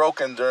even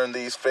broken during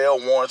these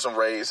failed warrants and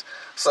raids,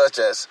 such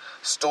as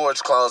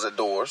storage closet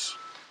doors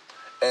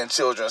and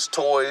children's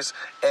toys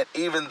and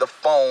even the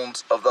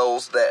phones of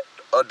those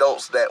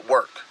adults that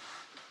work.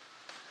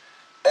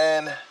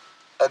 And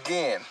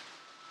again,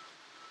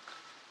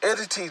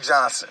 Eddie T.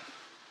 Johnson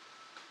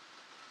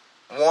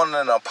wanted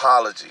an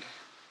apology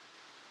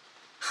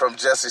from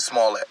Jesse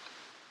Smollett.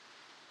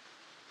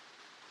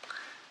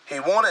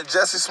 He wanted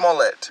Jesse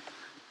Smollett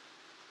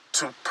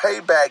to pay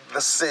back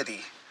the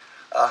city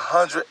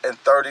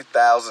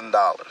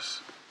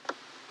 $130,000.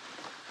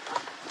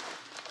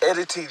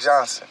 Eddie T.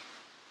 Johnson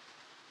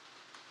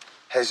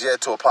has yet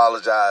to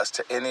apologize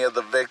to any of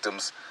the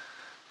victims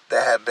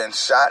that have been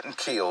shot and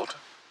killed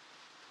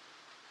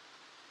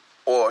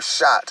or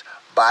shot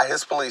by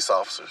his police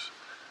officers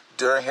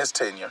during his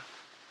tenure.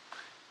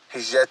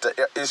 He's yet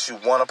to issue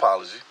one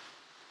apology.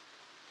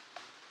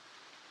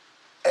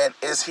 And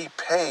is he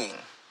paying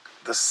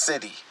the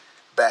city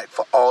back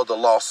for all the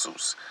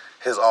lawsuits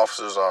his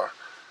officers are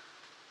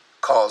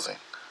causing?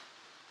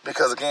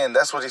 Because again,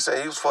 that's what he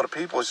said. He was for the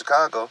people of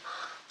Chicago.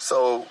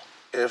 So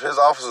if his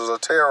officers are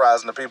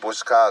terrorizing the people of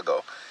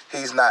Chicago,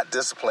 he's not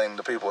disciplining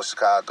the people of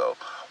Chicago.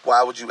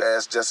 Why would you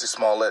ask Jesse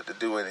Smollett to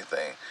do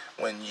anything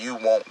when you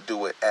won't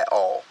do it at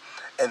all?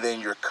 And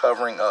then you're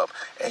covering up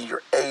and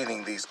you're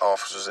aiding these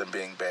officers in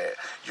being bad.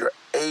 You're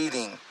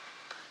aiding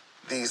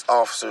these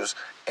officers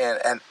in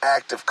an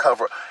active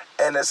cover.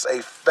 and it's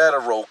a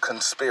federal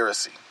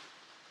conspiracy.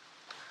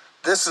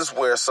 This is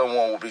where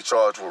someone will be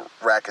charged with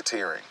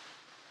racketeering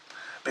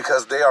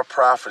because they are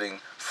profiting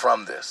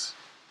from this.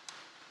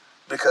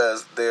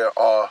 Because they're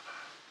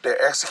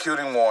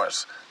executing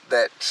warrants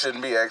that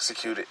shouldn't be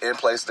executed in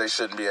places they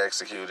shouldn't be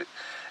executed,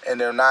 and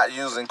they're not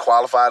using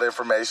qualified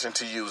information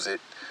to use it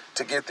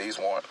to get these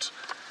warrants.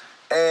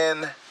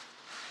 And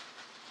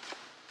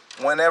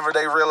whenever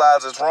they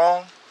realize it's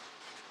wrong,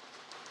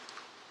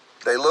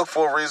 they look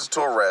for a reason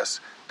to arrest.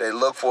 They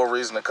look for a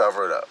reason to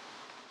cover it up.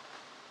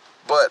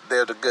 But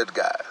they're the good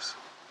guys.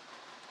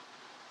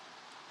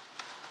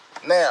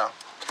 Now,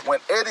 when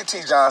Eddie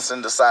T.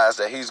 Johnson decides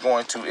that he's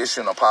going to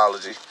issue an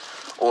apology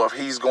or if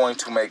he's going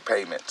to make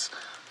payments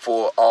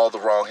for all the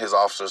wrong his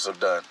officers have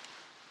done,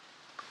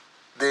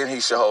 then he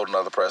should hold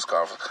another press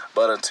conference.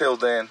 But until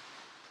then,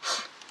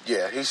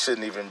 yeah, he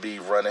shouldn't even be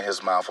running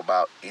his mouth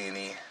about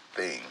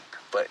anything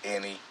but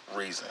any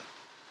reason.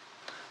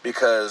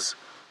 Because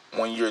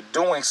when you're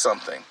doing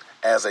something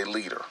as a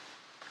leader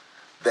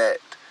that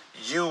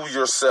you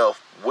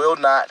yourself will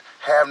not,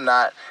 have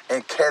not,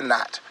 and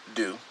cannot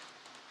do,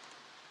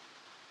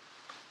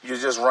 you're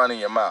just running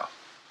your mouth.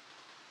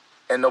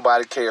 And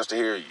nobody cares to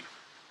hear you.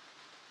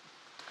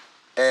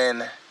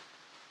 And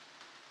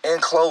in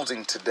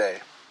closing today,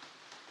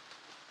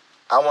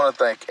 I want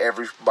to thank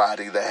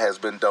everybody that has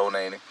been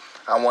donating.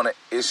 I want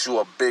to issue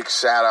a big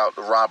shout out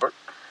to Robert.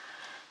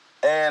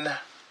 And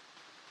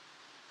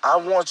I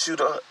want you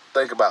to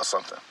think about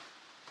something.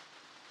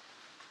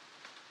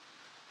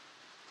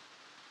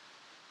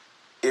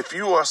 If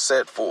you are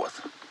set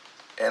forth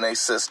in a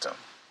system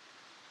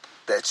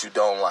that you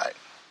don't like,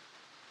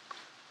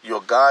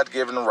 your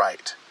God-given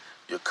right,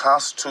 your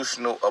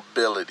constitutional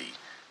ability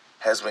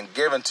has been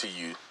given to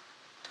you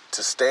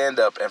to stand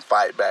up and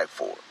fight back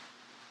for it.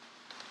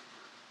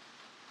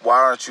 Why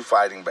aren't you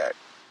fighting back?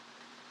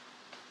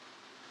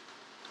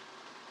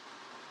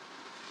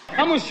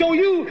 I'm going to show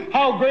you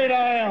how great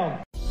I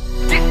am.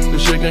 The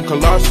shaking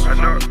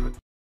colossus.